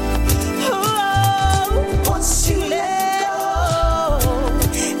 Oh, once you let go,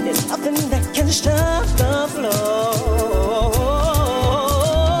 there's nothing that can stop the flow.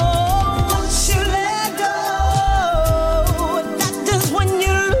 Once you let go, that is when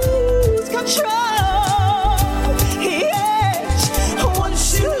you lose control. Yes, once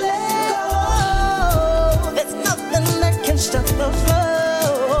you let go, there's nothing that can stop the flow.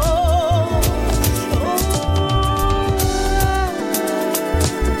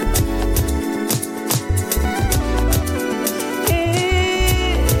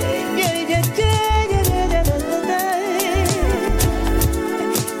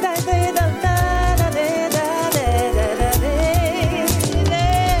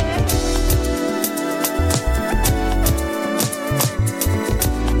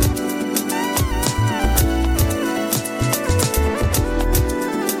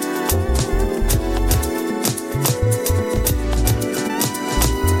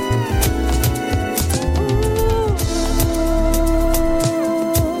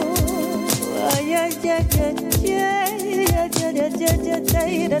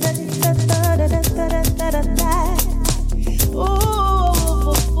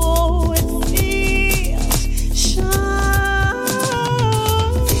 Oh, it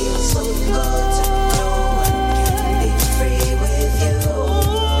feels so good to know I can be free with you.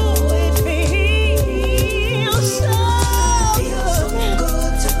 Oh, it feels so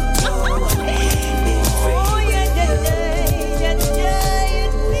good to know I can be free with you.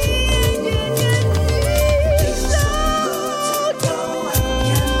 It feels so good to know I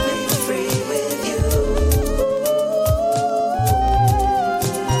can be free with you.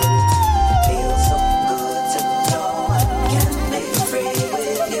 Feels so good to know I can be free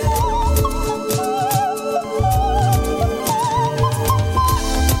with you.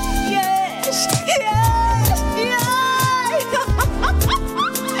 Yes, yes,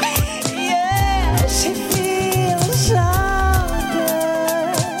 yes, it feels so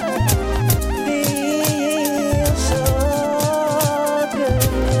good. Feels so good.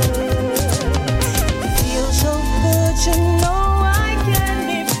 Feels so good to know I can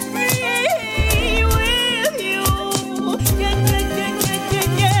be free with you. Yeah, yeah,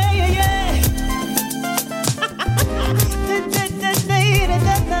 yeah, yeah, yeah,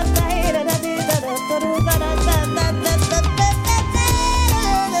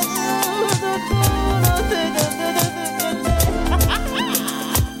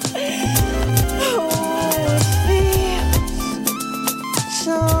 Oh, it feels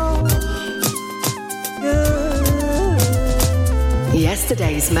so good.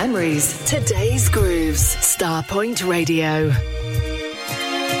 Yesterday's memories, today's grooves. Starpoint Radio.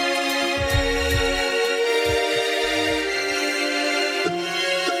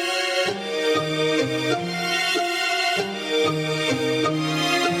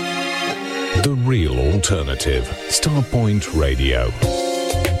 The real alternative. Starpoint Radio.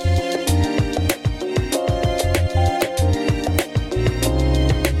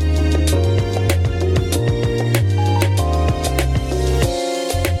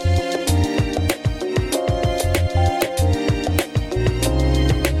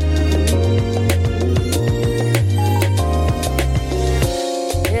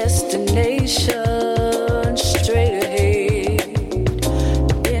 Destination straight ahead,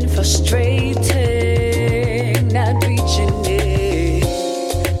 been frustrating, not reaching it.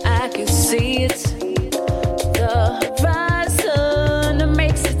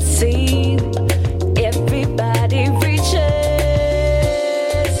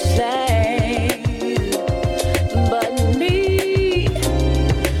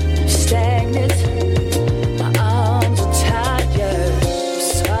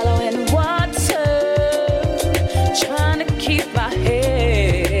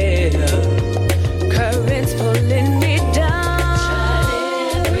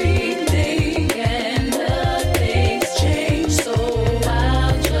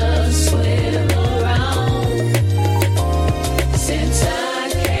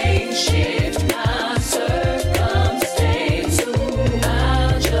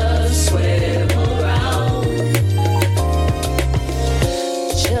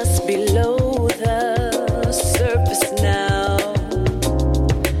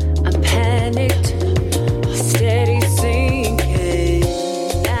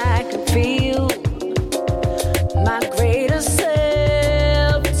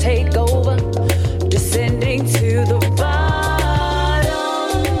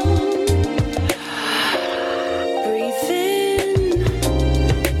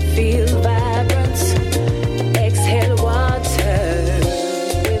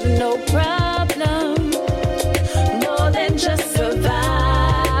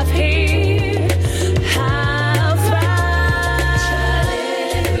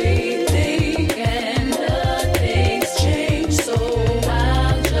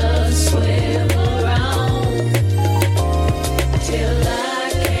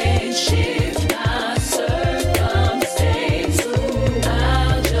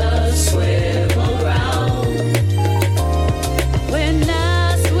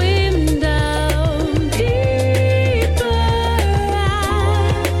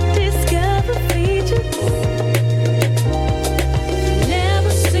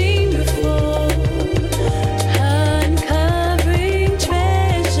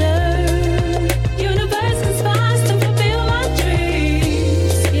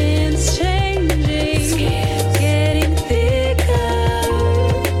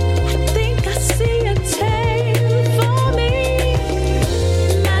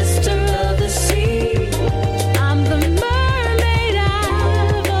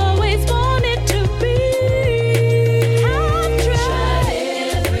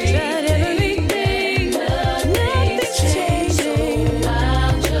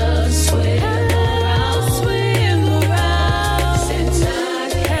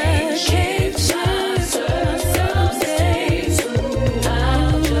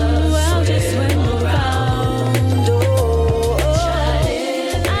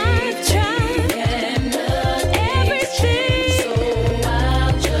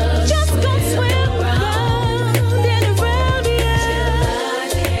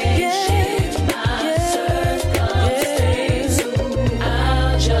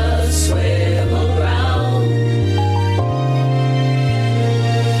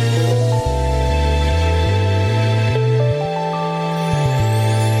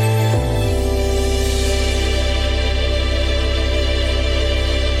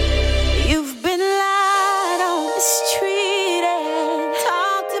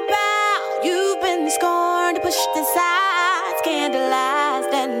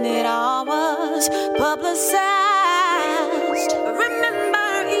 publicized. Remember,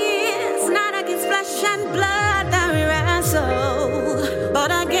 it's not against flesh and blood that we wrestle,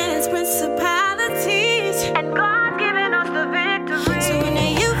 but against principalities. And God's given us the victory. So when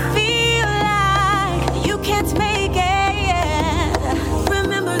you feel like you can't make it,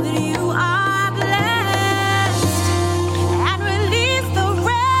 remember that you are blessed and release the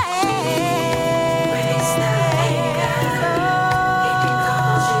rain. Release the anger. It can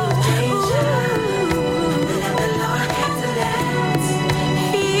cause you danger. Let the Lord handle it.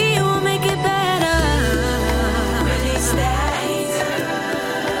 He will make it better. Release that anger.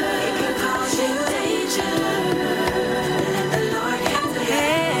 It can cause you danger. Let the Lord handle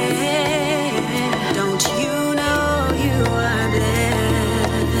it. Don't you know you are blessed?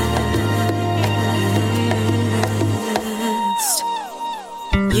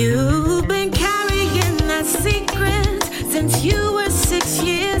 You've been carrying that secret since you were 6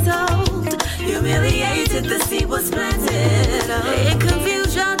 years old. Humiliated, the seed was planted. It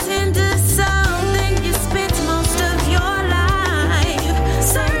confused your tender soul. Then you spent most of your life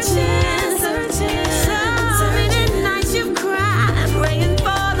searching, searching. So many nights you've cried, praying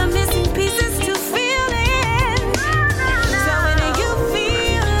for the missing pieces to fill in. So when you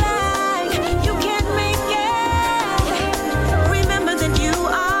feel like you can't make it, remember that you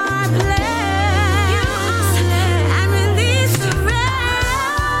are blessed and release the rain.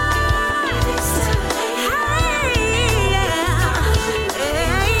 Just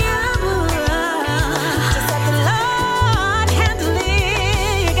let the Lord handle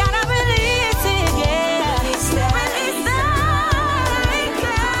it. You gotta release it, yeah. Release the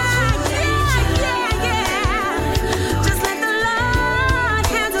Just let the Lord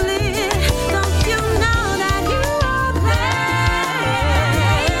handle it. Don't you know that you are blessed?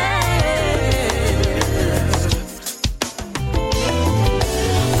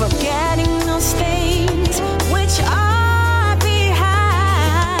 Forgetting those things which are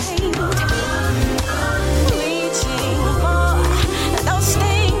behind, reaching for those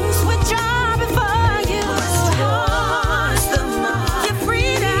things which are before you. Towards the mark, your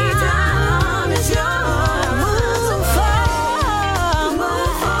freedom is yours.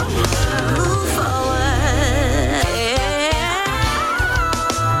 Move forward, move forward.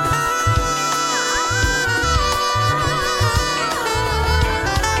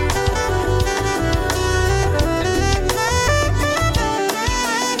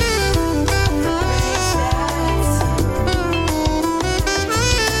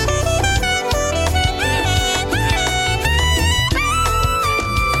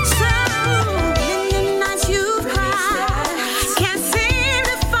 So many nights you've cried, can't seem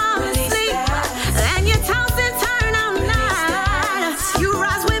to fall asleep, and you toss and turn all night. You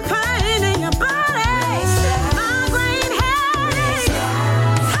rise with pain in your body, migraine headache,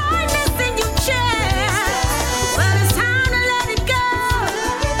 tightness in your chest. Well, it's time to let it go.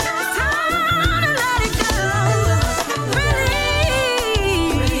 It's time to let it go.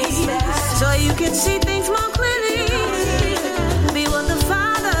 Release, so you can see things more clearly. Be what the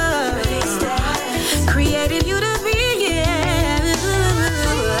Father created you to be. Yeah.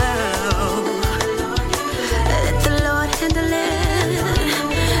 Let the Lord handle it.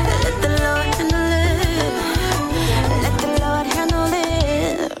 Let the Lord handle it. Let the Lord handle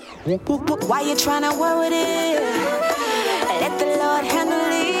it. Why you tryna worry it? Let the Lord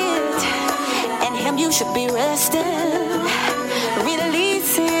handle it. In Him you should be resting,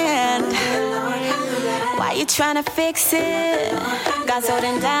 releasing. Why you tryna fix it? God's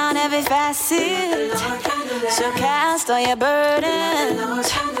holding down every facet. So cast all your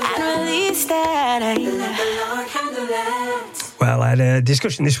burdens and release that anger. Well, I had a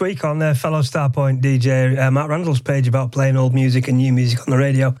discussion this week on fellow Starpoint DJ Matt Randall's page about playing old music and new music on the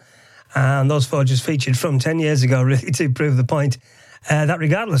radio. And those photos featured from 10 years ago really do prove the point that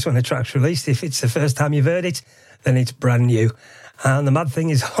regardless when a track's released, if it's the first time you've heard it, then it's brand new. And the mad thing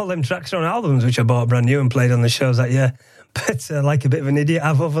is all them tracks are on albums which I bought brand new and played on the shows that year. But like a bit of an idiot,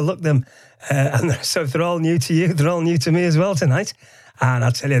 I've overlooked them. And so if they're all new to you, they're all new to me as well tonight. And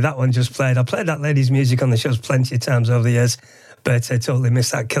I'll tell you, that one just played. I played that lady's music on the shows plenty of times over the years, but I totally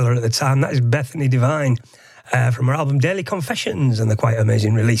missed that killer at the time. That is Bethany Divine from her album Daily Confessions and the quite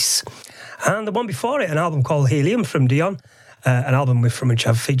amazing release. And the one before it, an album called Helium from Dion, an album from which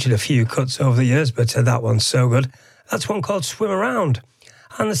I've featured a few cuts over the years, but that one's so good. That's one called Swim Around.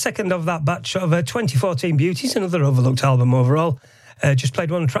 And the second of that batch of 2014 Beauties, another overlooked album overall. Just played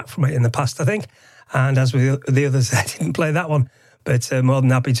one track from it in the past, I think. And as with the others, I didn't play that one, but more than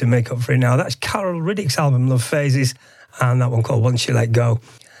happy to make up for it now. That's Carol Riddick's album, Love Phases, and that one called Once You Let Go.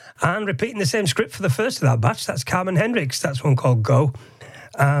 And repeating the same script for the first of that batch, that's Carmen Hendricks. That's one called Go,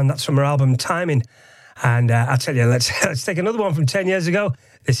 and that's from her album Timing. And I tell you, let's take another one from 10 years ago.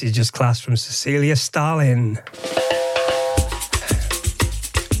 This is just class from Cecilia Stalin.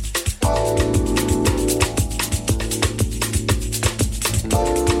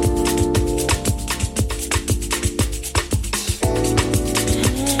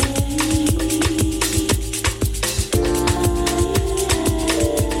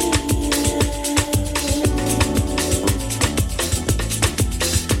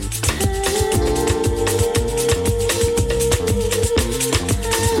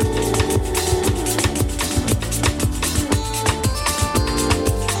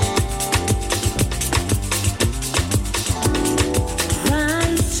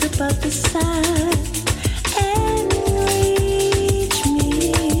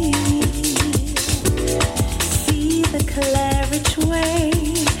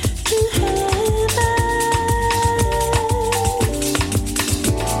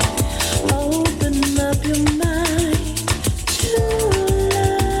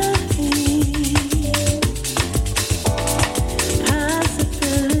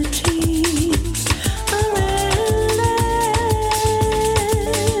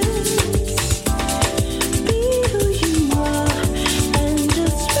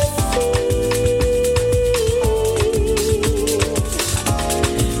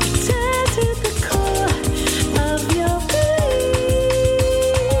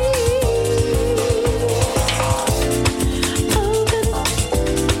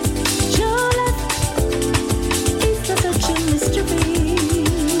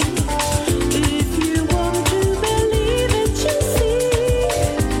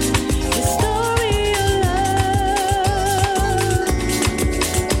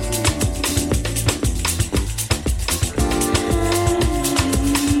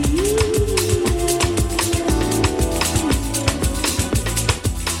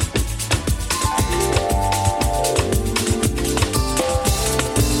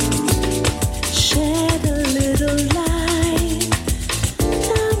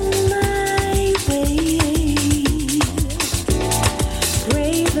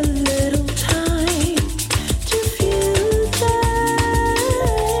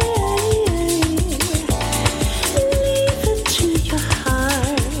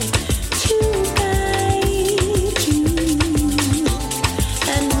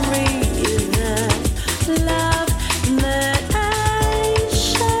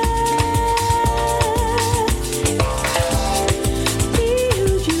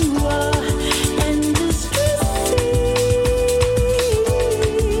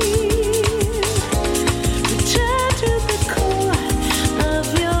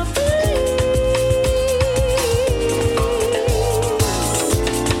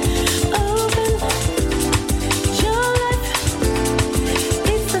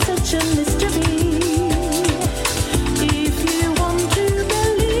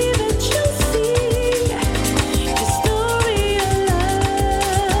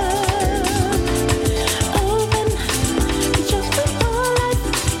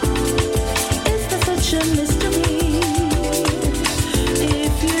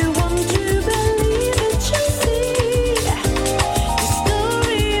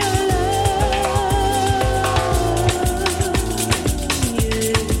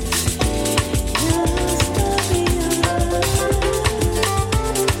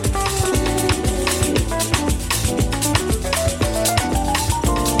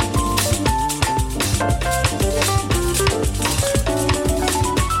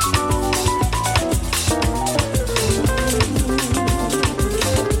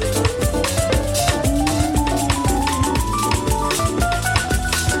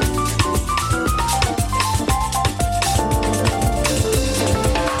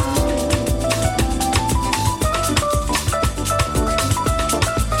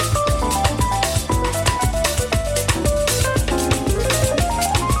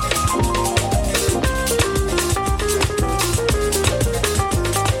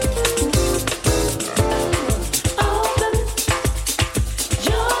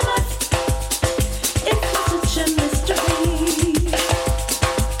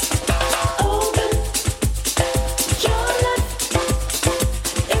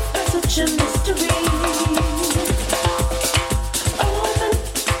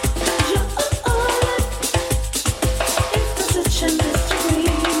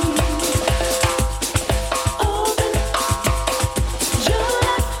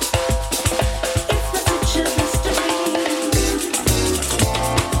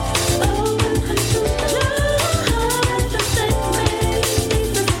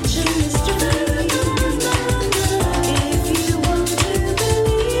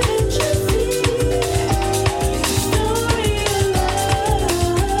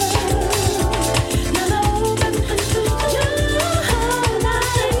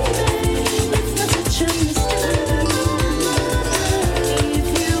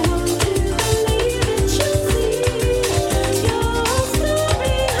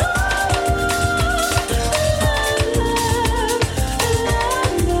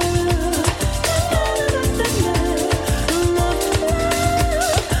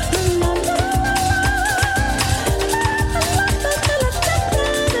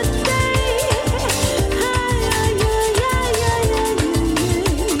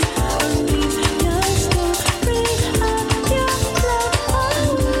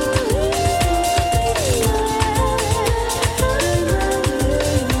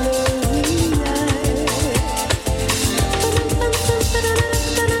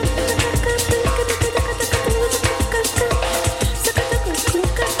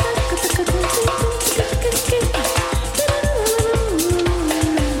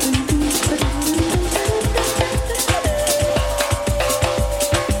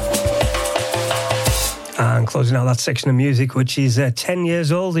 And closing out that section of music, which is 10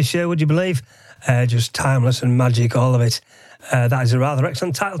 years old this year, would you believe? Just timeless and magic, all of it. That is a rather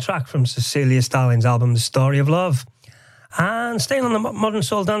excellent title track from Cecilia Starling's album, The Story of Love. And staying on the modern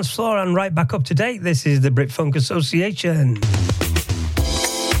soul dance floor and right back up to date, this is the Brit Funk Association.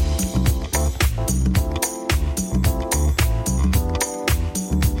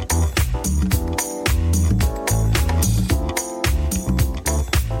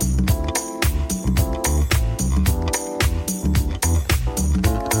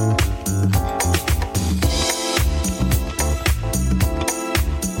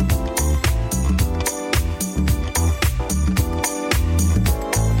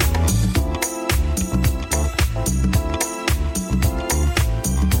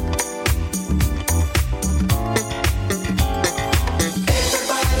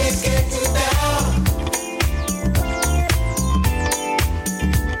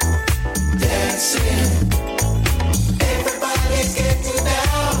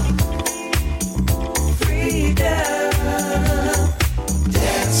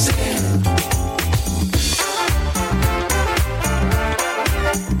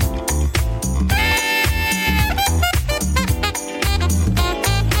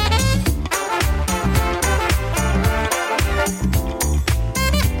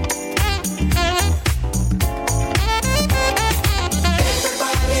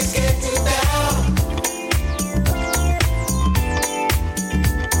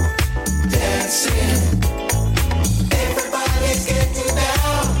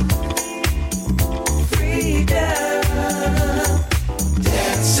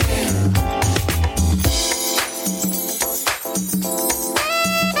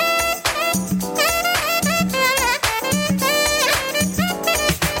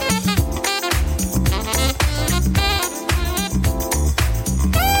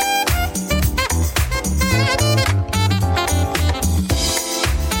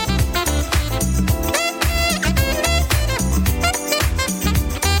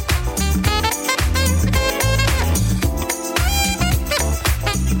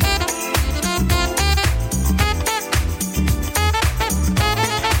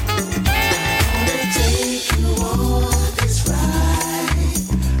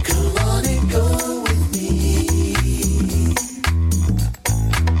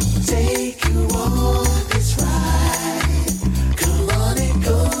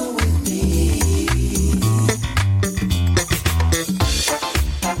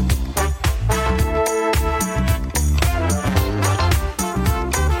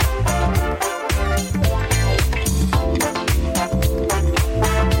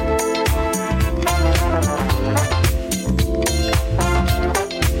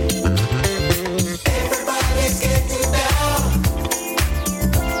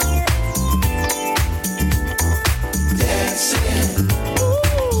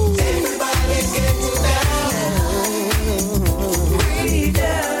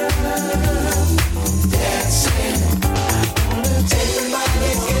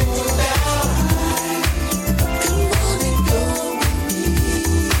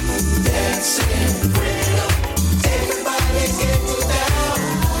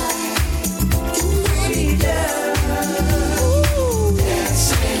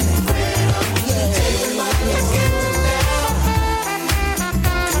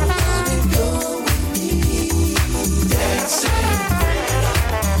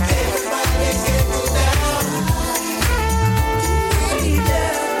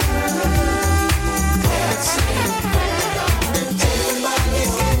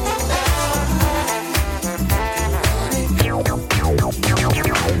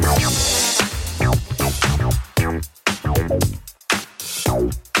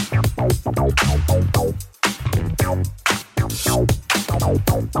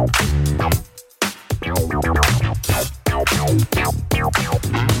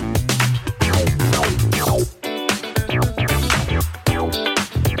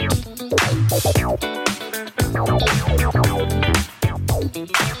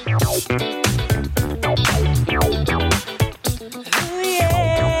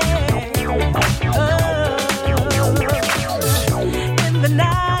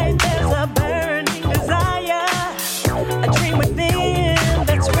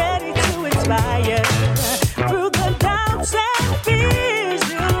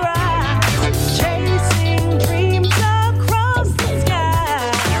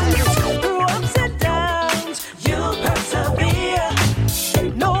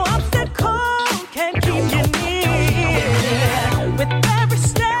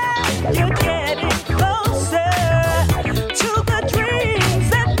 You're getting closer to the dreams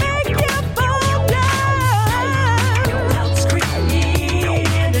that make you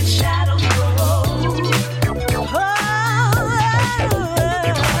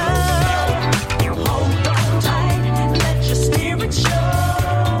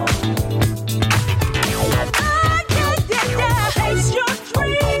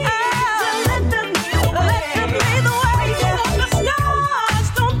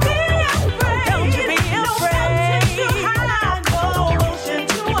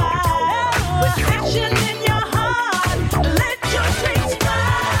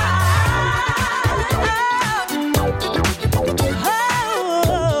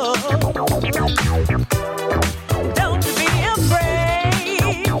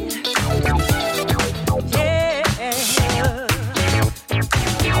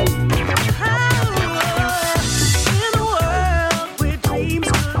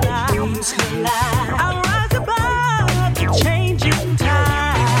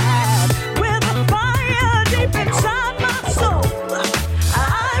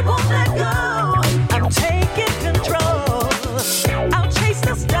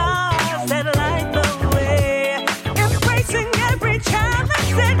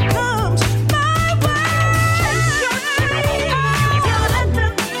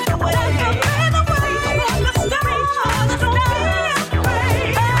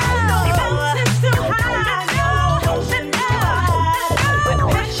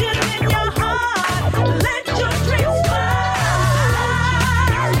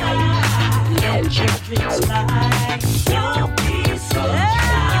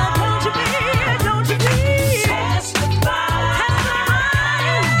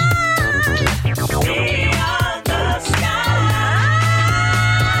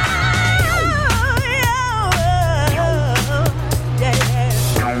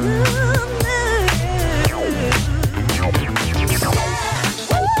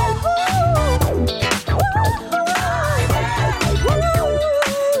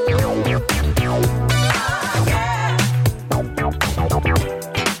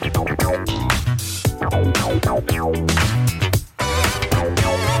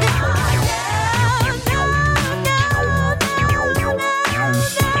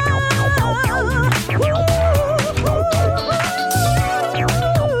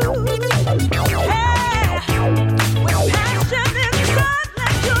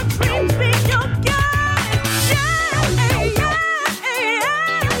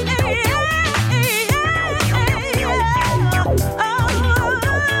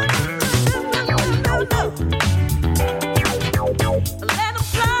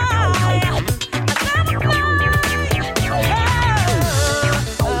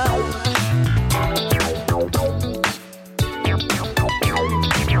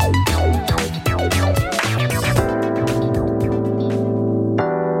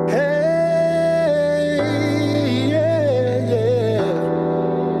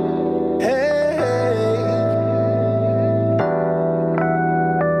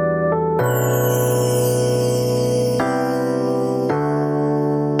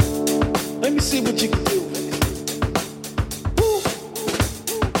see what you can do.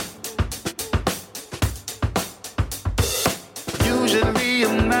 Usually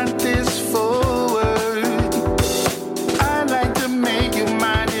I'm not this forward. I like to make you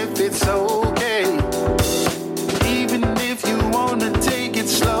mine if it's okay. Even if you wanna take it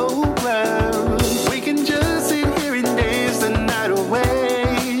slower, we can just sit here and dance the night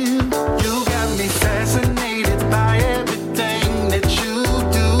away. You got me fascinated by everything that you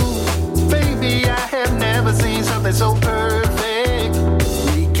do. Baby, I have never seen something so perfect.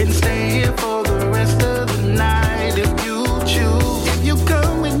 We can stay here for the rest of the night if you choose. If you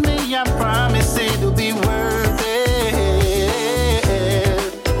come with me, I promise it'll be worth it.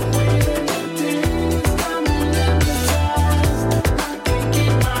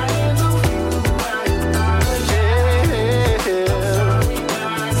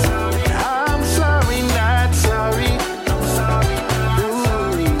 I'm sorry, not sorry.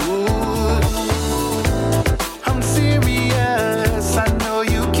 I'm serious. I know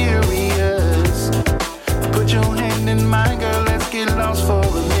you curious. Put your hand in mine, girl. Let's get lost for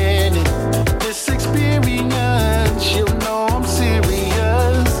a minute. This experience, you'll know I'm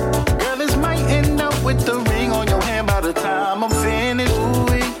serious. Girl, this might end up with the ring on your hand by the time I'm finished. Ooh,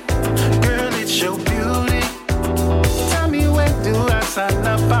 girl, it's your beauty. Tell me when do I sign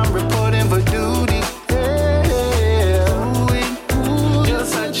up? I'm reporting for duty. Yeah. Ooh, you're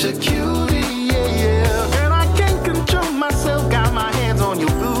such a cutie. Yeah. Girl, I can't control myself. Got my hands on your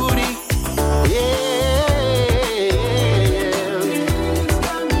booty.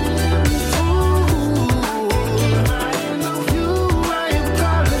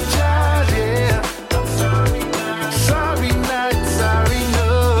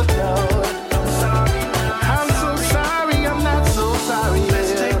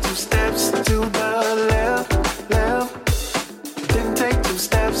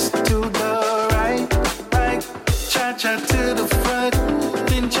 Cha-cha to the front,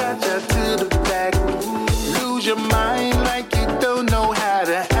 then cha-cha to the back. Lose your mind like you don't know how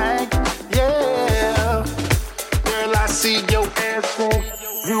to act. Yeah, girl, I see your ass.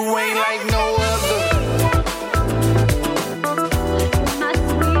 You ain't like no other. My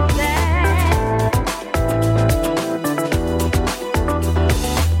sweet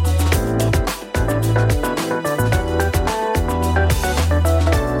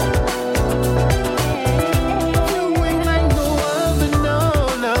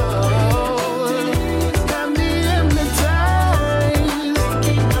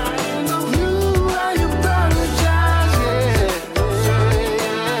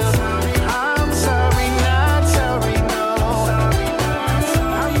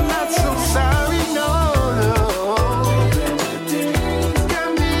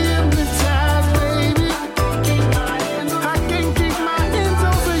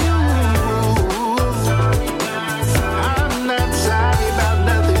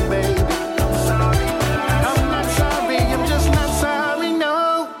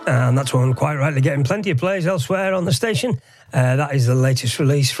And that's one quite rightly getting plenty of plays elsewhere on the station. That is the latest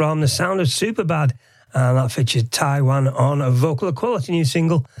release from The Sound of Superbad. And that featured Taiwan on a vocal equality new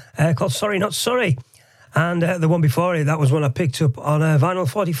single called Sorry Not Sorry. And the one before it, that was one I picked up on Vinyl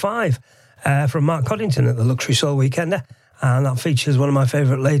 45 from Mark Coddington at the Luxury Soul Weekender. And that features one of my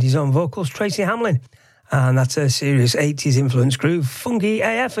favourite ladies on vocals, Tracy Hamlin. And that's a serious 80s influence groove, funky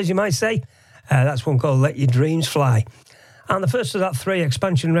AF, as you might say. That's one called Let Your Dreams Fly. And the first of that three,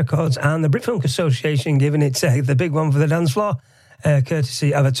 Expansion Records and the Britfunk Association, giving it the big one for the dance floor,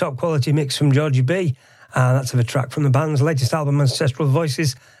 courtesy of a top quality mix from Georgie B. And that's of a track from the band's latest album, Ancestral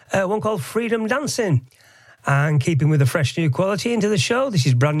Voices, one called Freedom Dancing. And keeping with the fresh new quality into the show, this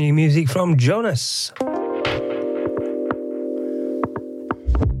is brand new music from Jonas.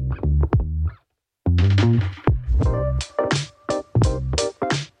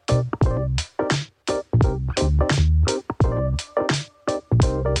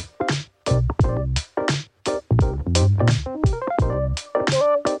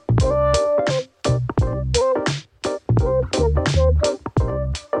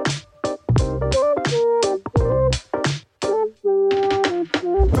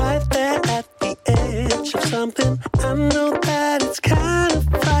 Right there at the edge of something, I know that it's kind of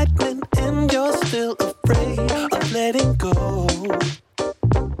frightening, and you're still afraid of letting go.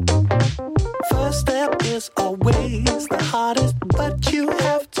 First step is always the hardest, but you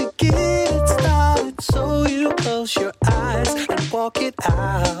have to get it started. So you close your eyes and walk it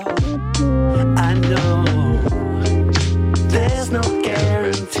out. I know there's no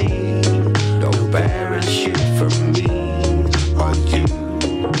guarantee, no parachute for me or you.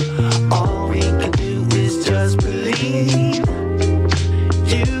 All we can do is just believe.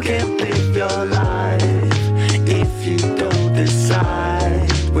 You can live your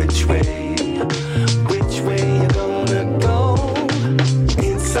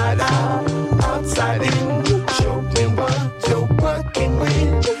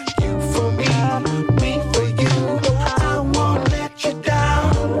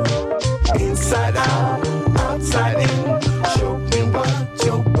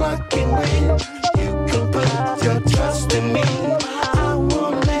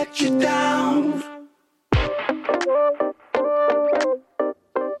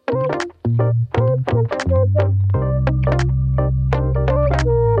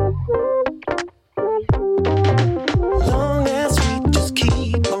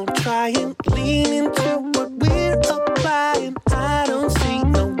lean into what we're applying. I don't see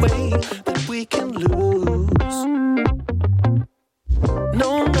no way that we can lose.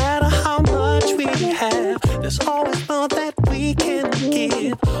 No matter how much we have, there's always more that we can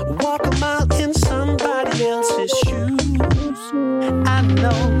give. Walk a mile in somebody else's shoes. I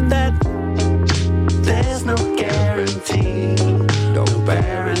know that there's no guarantee, no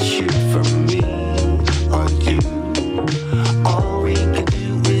parachute for me or you. All we can do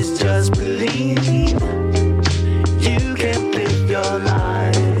is just believe. You can live your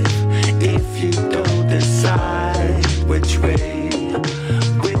life if you don't decide which way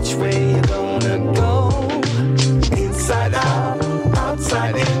you're gonna go. Inside out,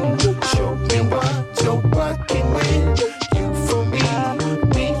 outside in. Show me what you're working with. You for me,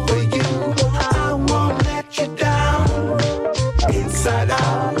 me for you. I won't let you down. Inside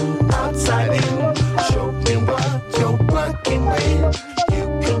out, outside in. Show me what you're working with. You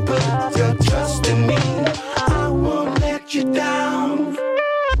can put your trust in me. I won't let you down.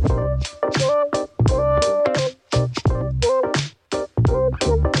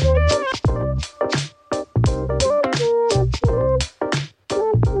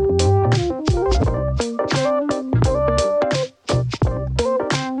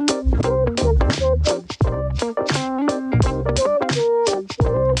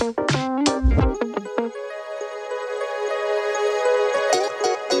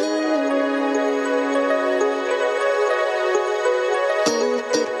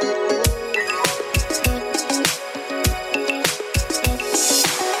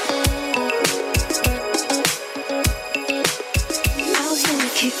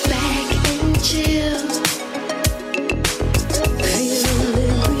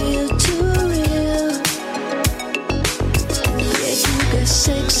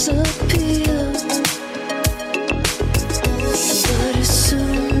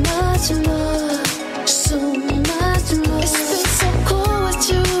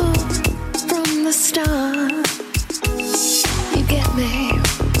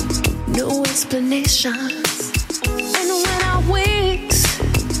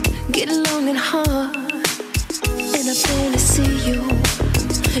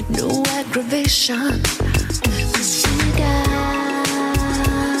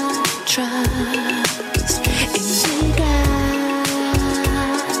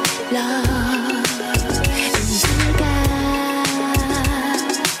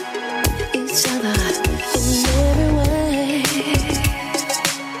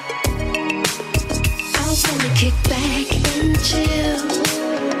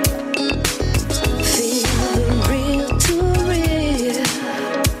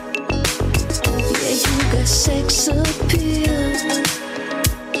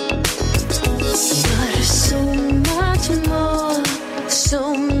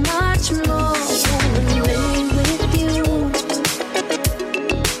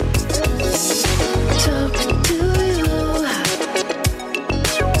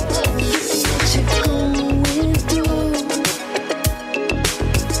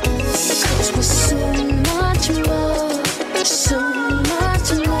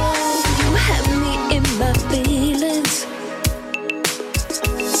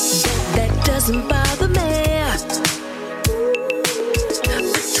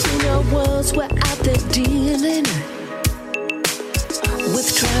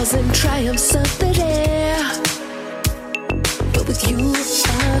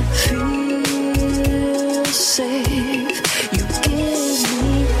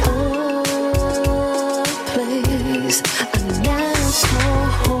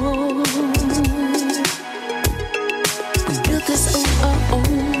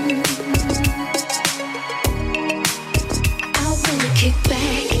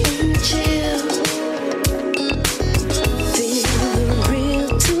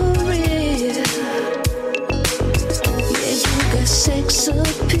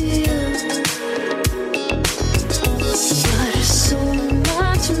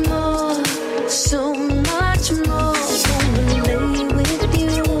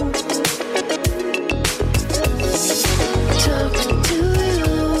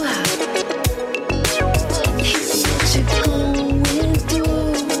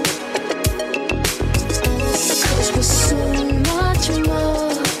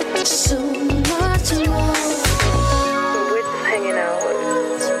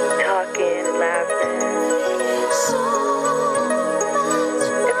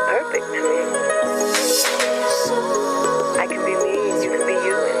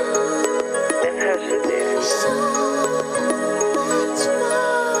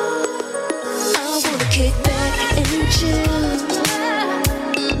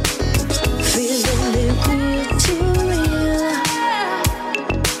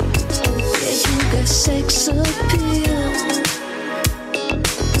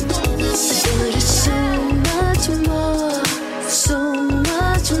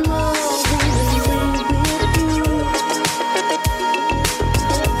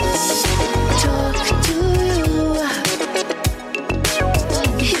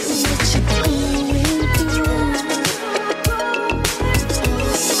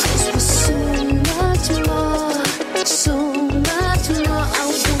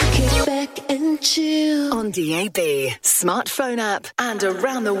 DAB, smartphone app, and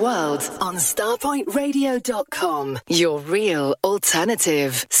around the world on starpointradio.com. Your real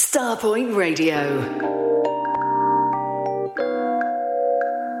alternative. Starpoint Radio.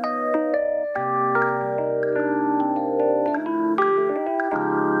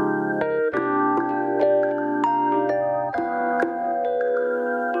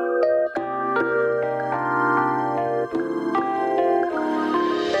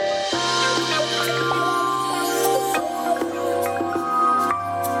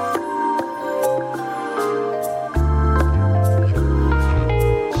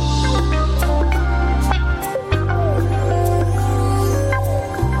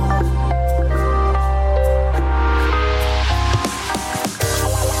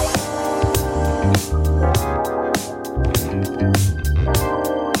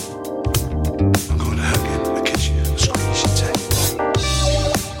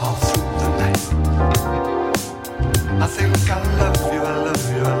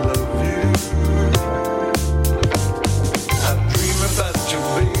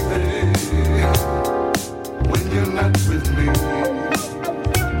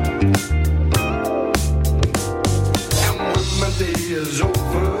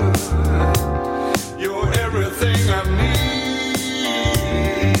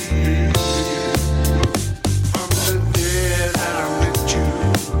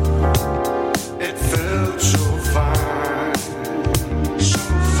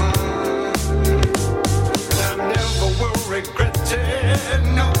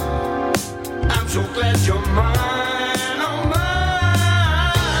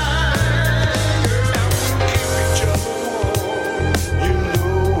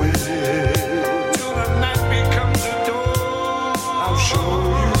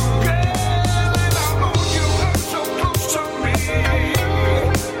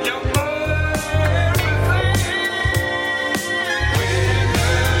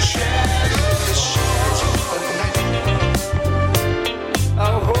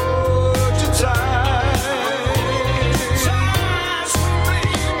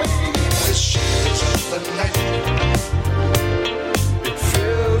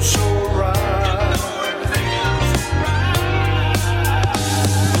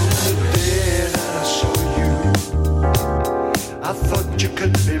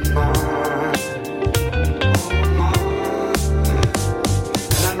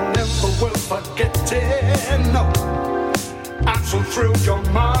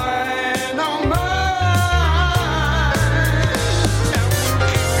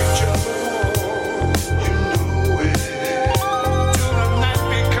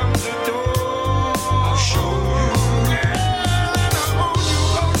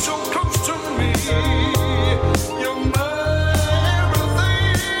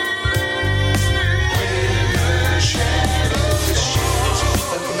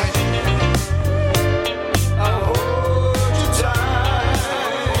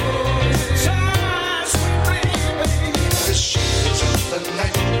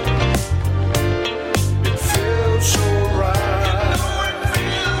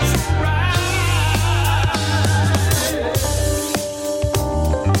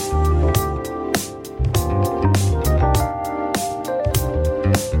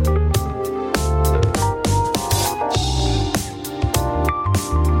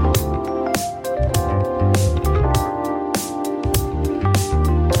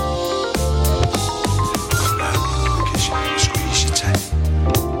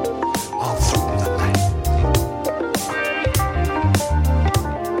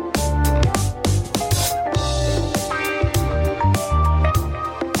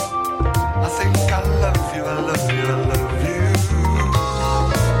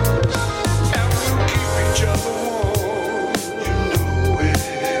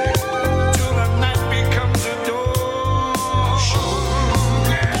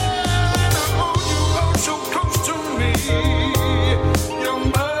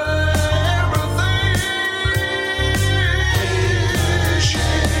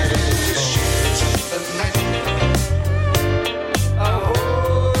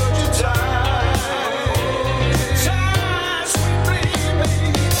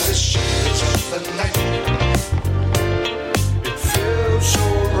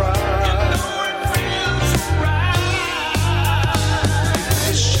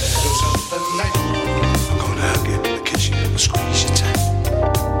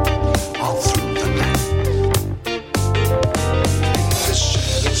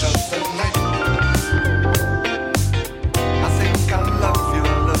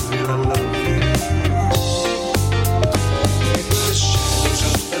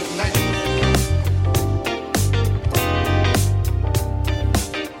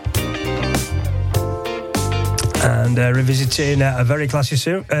 revisiting a very classy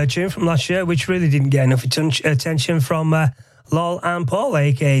tune from last year, which really didn't get enough attention from Lol and Paul,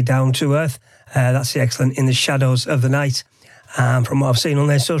 aka Down to Earth. That's the excellent In the Shadows of the Night. And from what I've seen on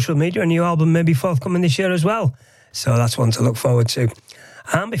their social media, a new album may be forthcoming this year as well. So that's one to look forward to.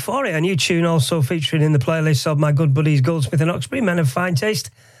 And before it, a new tune also featuring in the playlist of my good buddies Goldsmith and Oxbury, Men of Fine Taste.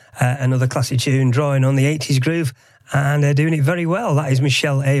 Another classy tune drawing on the 80s groove and doing it very well. That is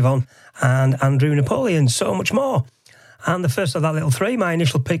Michelle Avon and Andrew Napoleon, So Much More. And the first of that little three, my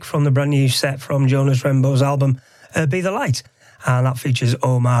initial pick from the brand new set from Jonas Rembo's album, Be the Light. And that features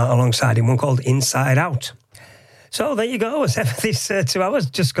Omar alongside him, one called Inside Out. So there you go. As ever, this 2 hours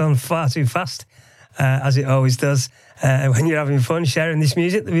just gone far too fast, as it always does. When you're having fun sharing this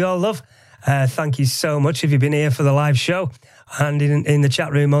music that we all love. Thank you so much if you've been here for the live show and in the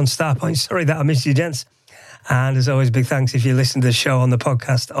chat room on Starpoint. Sorry that I missed you, gents. And as always, big thanks if you listen to the show on the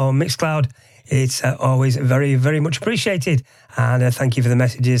podcast or Mixcloud. It's always very, very much appreciated. And thank you for the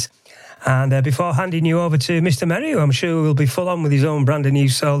messages. And before handing you over to Mr. Merry, who I'm sure will be full on with his own brand new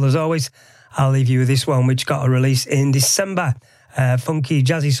soul as always, I'll leave you with this one, which got a release in December. Funky,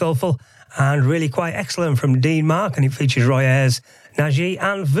 jazzy, soulful, and really quite excellent from Dean Mark. And it features Roy Ayers, Najee,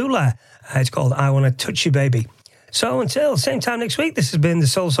 and Vula. It's called I Wanna Touch You, Baby. So until same time next week, this has been the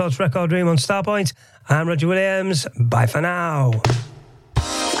Soul Sorts Record Room on Starpoint. I'm Roger Williams. Bye for now.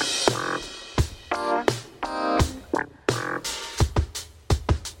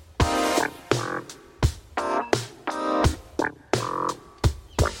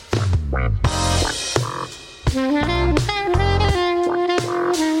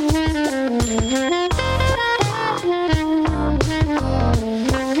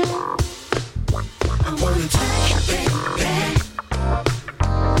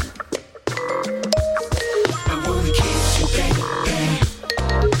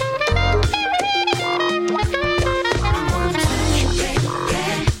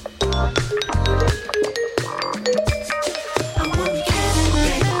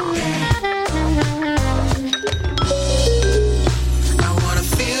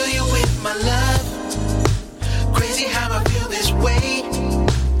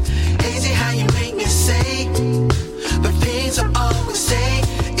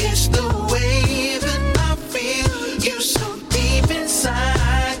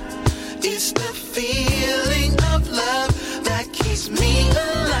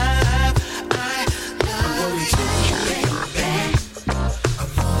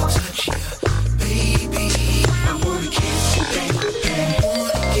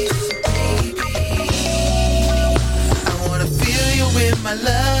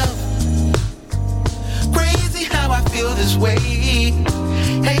 this way.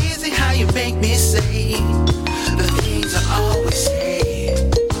 Hazy how you make me say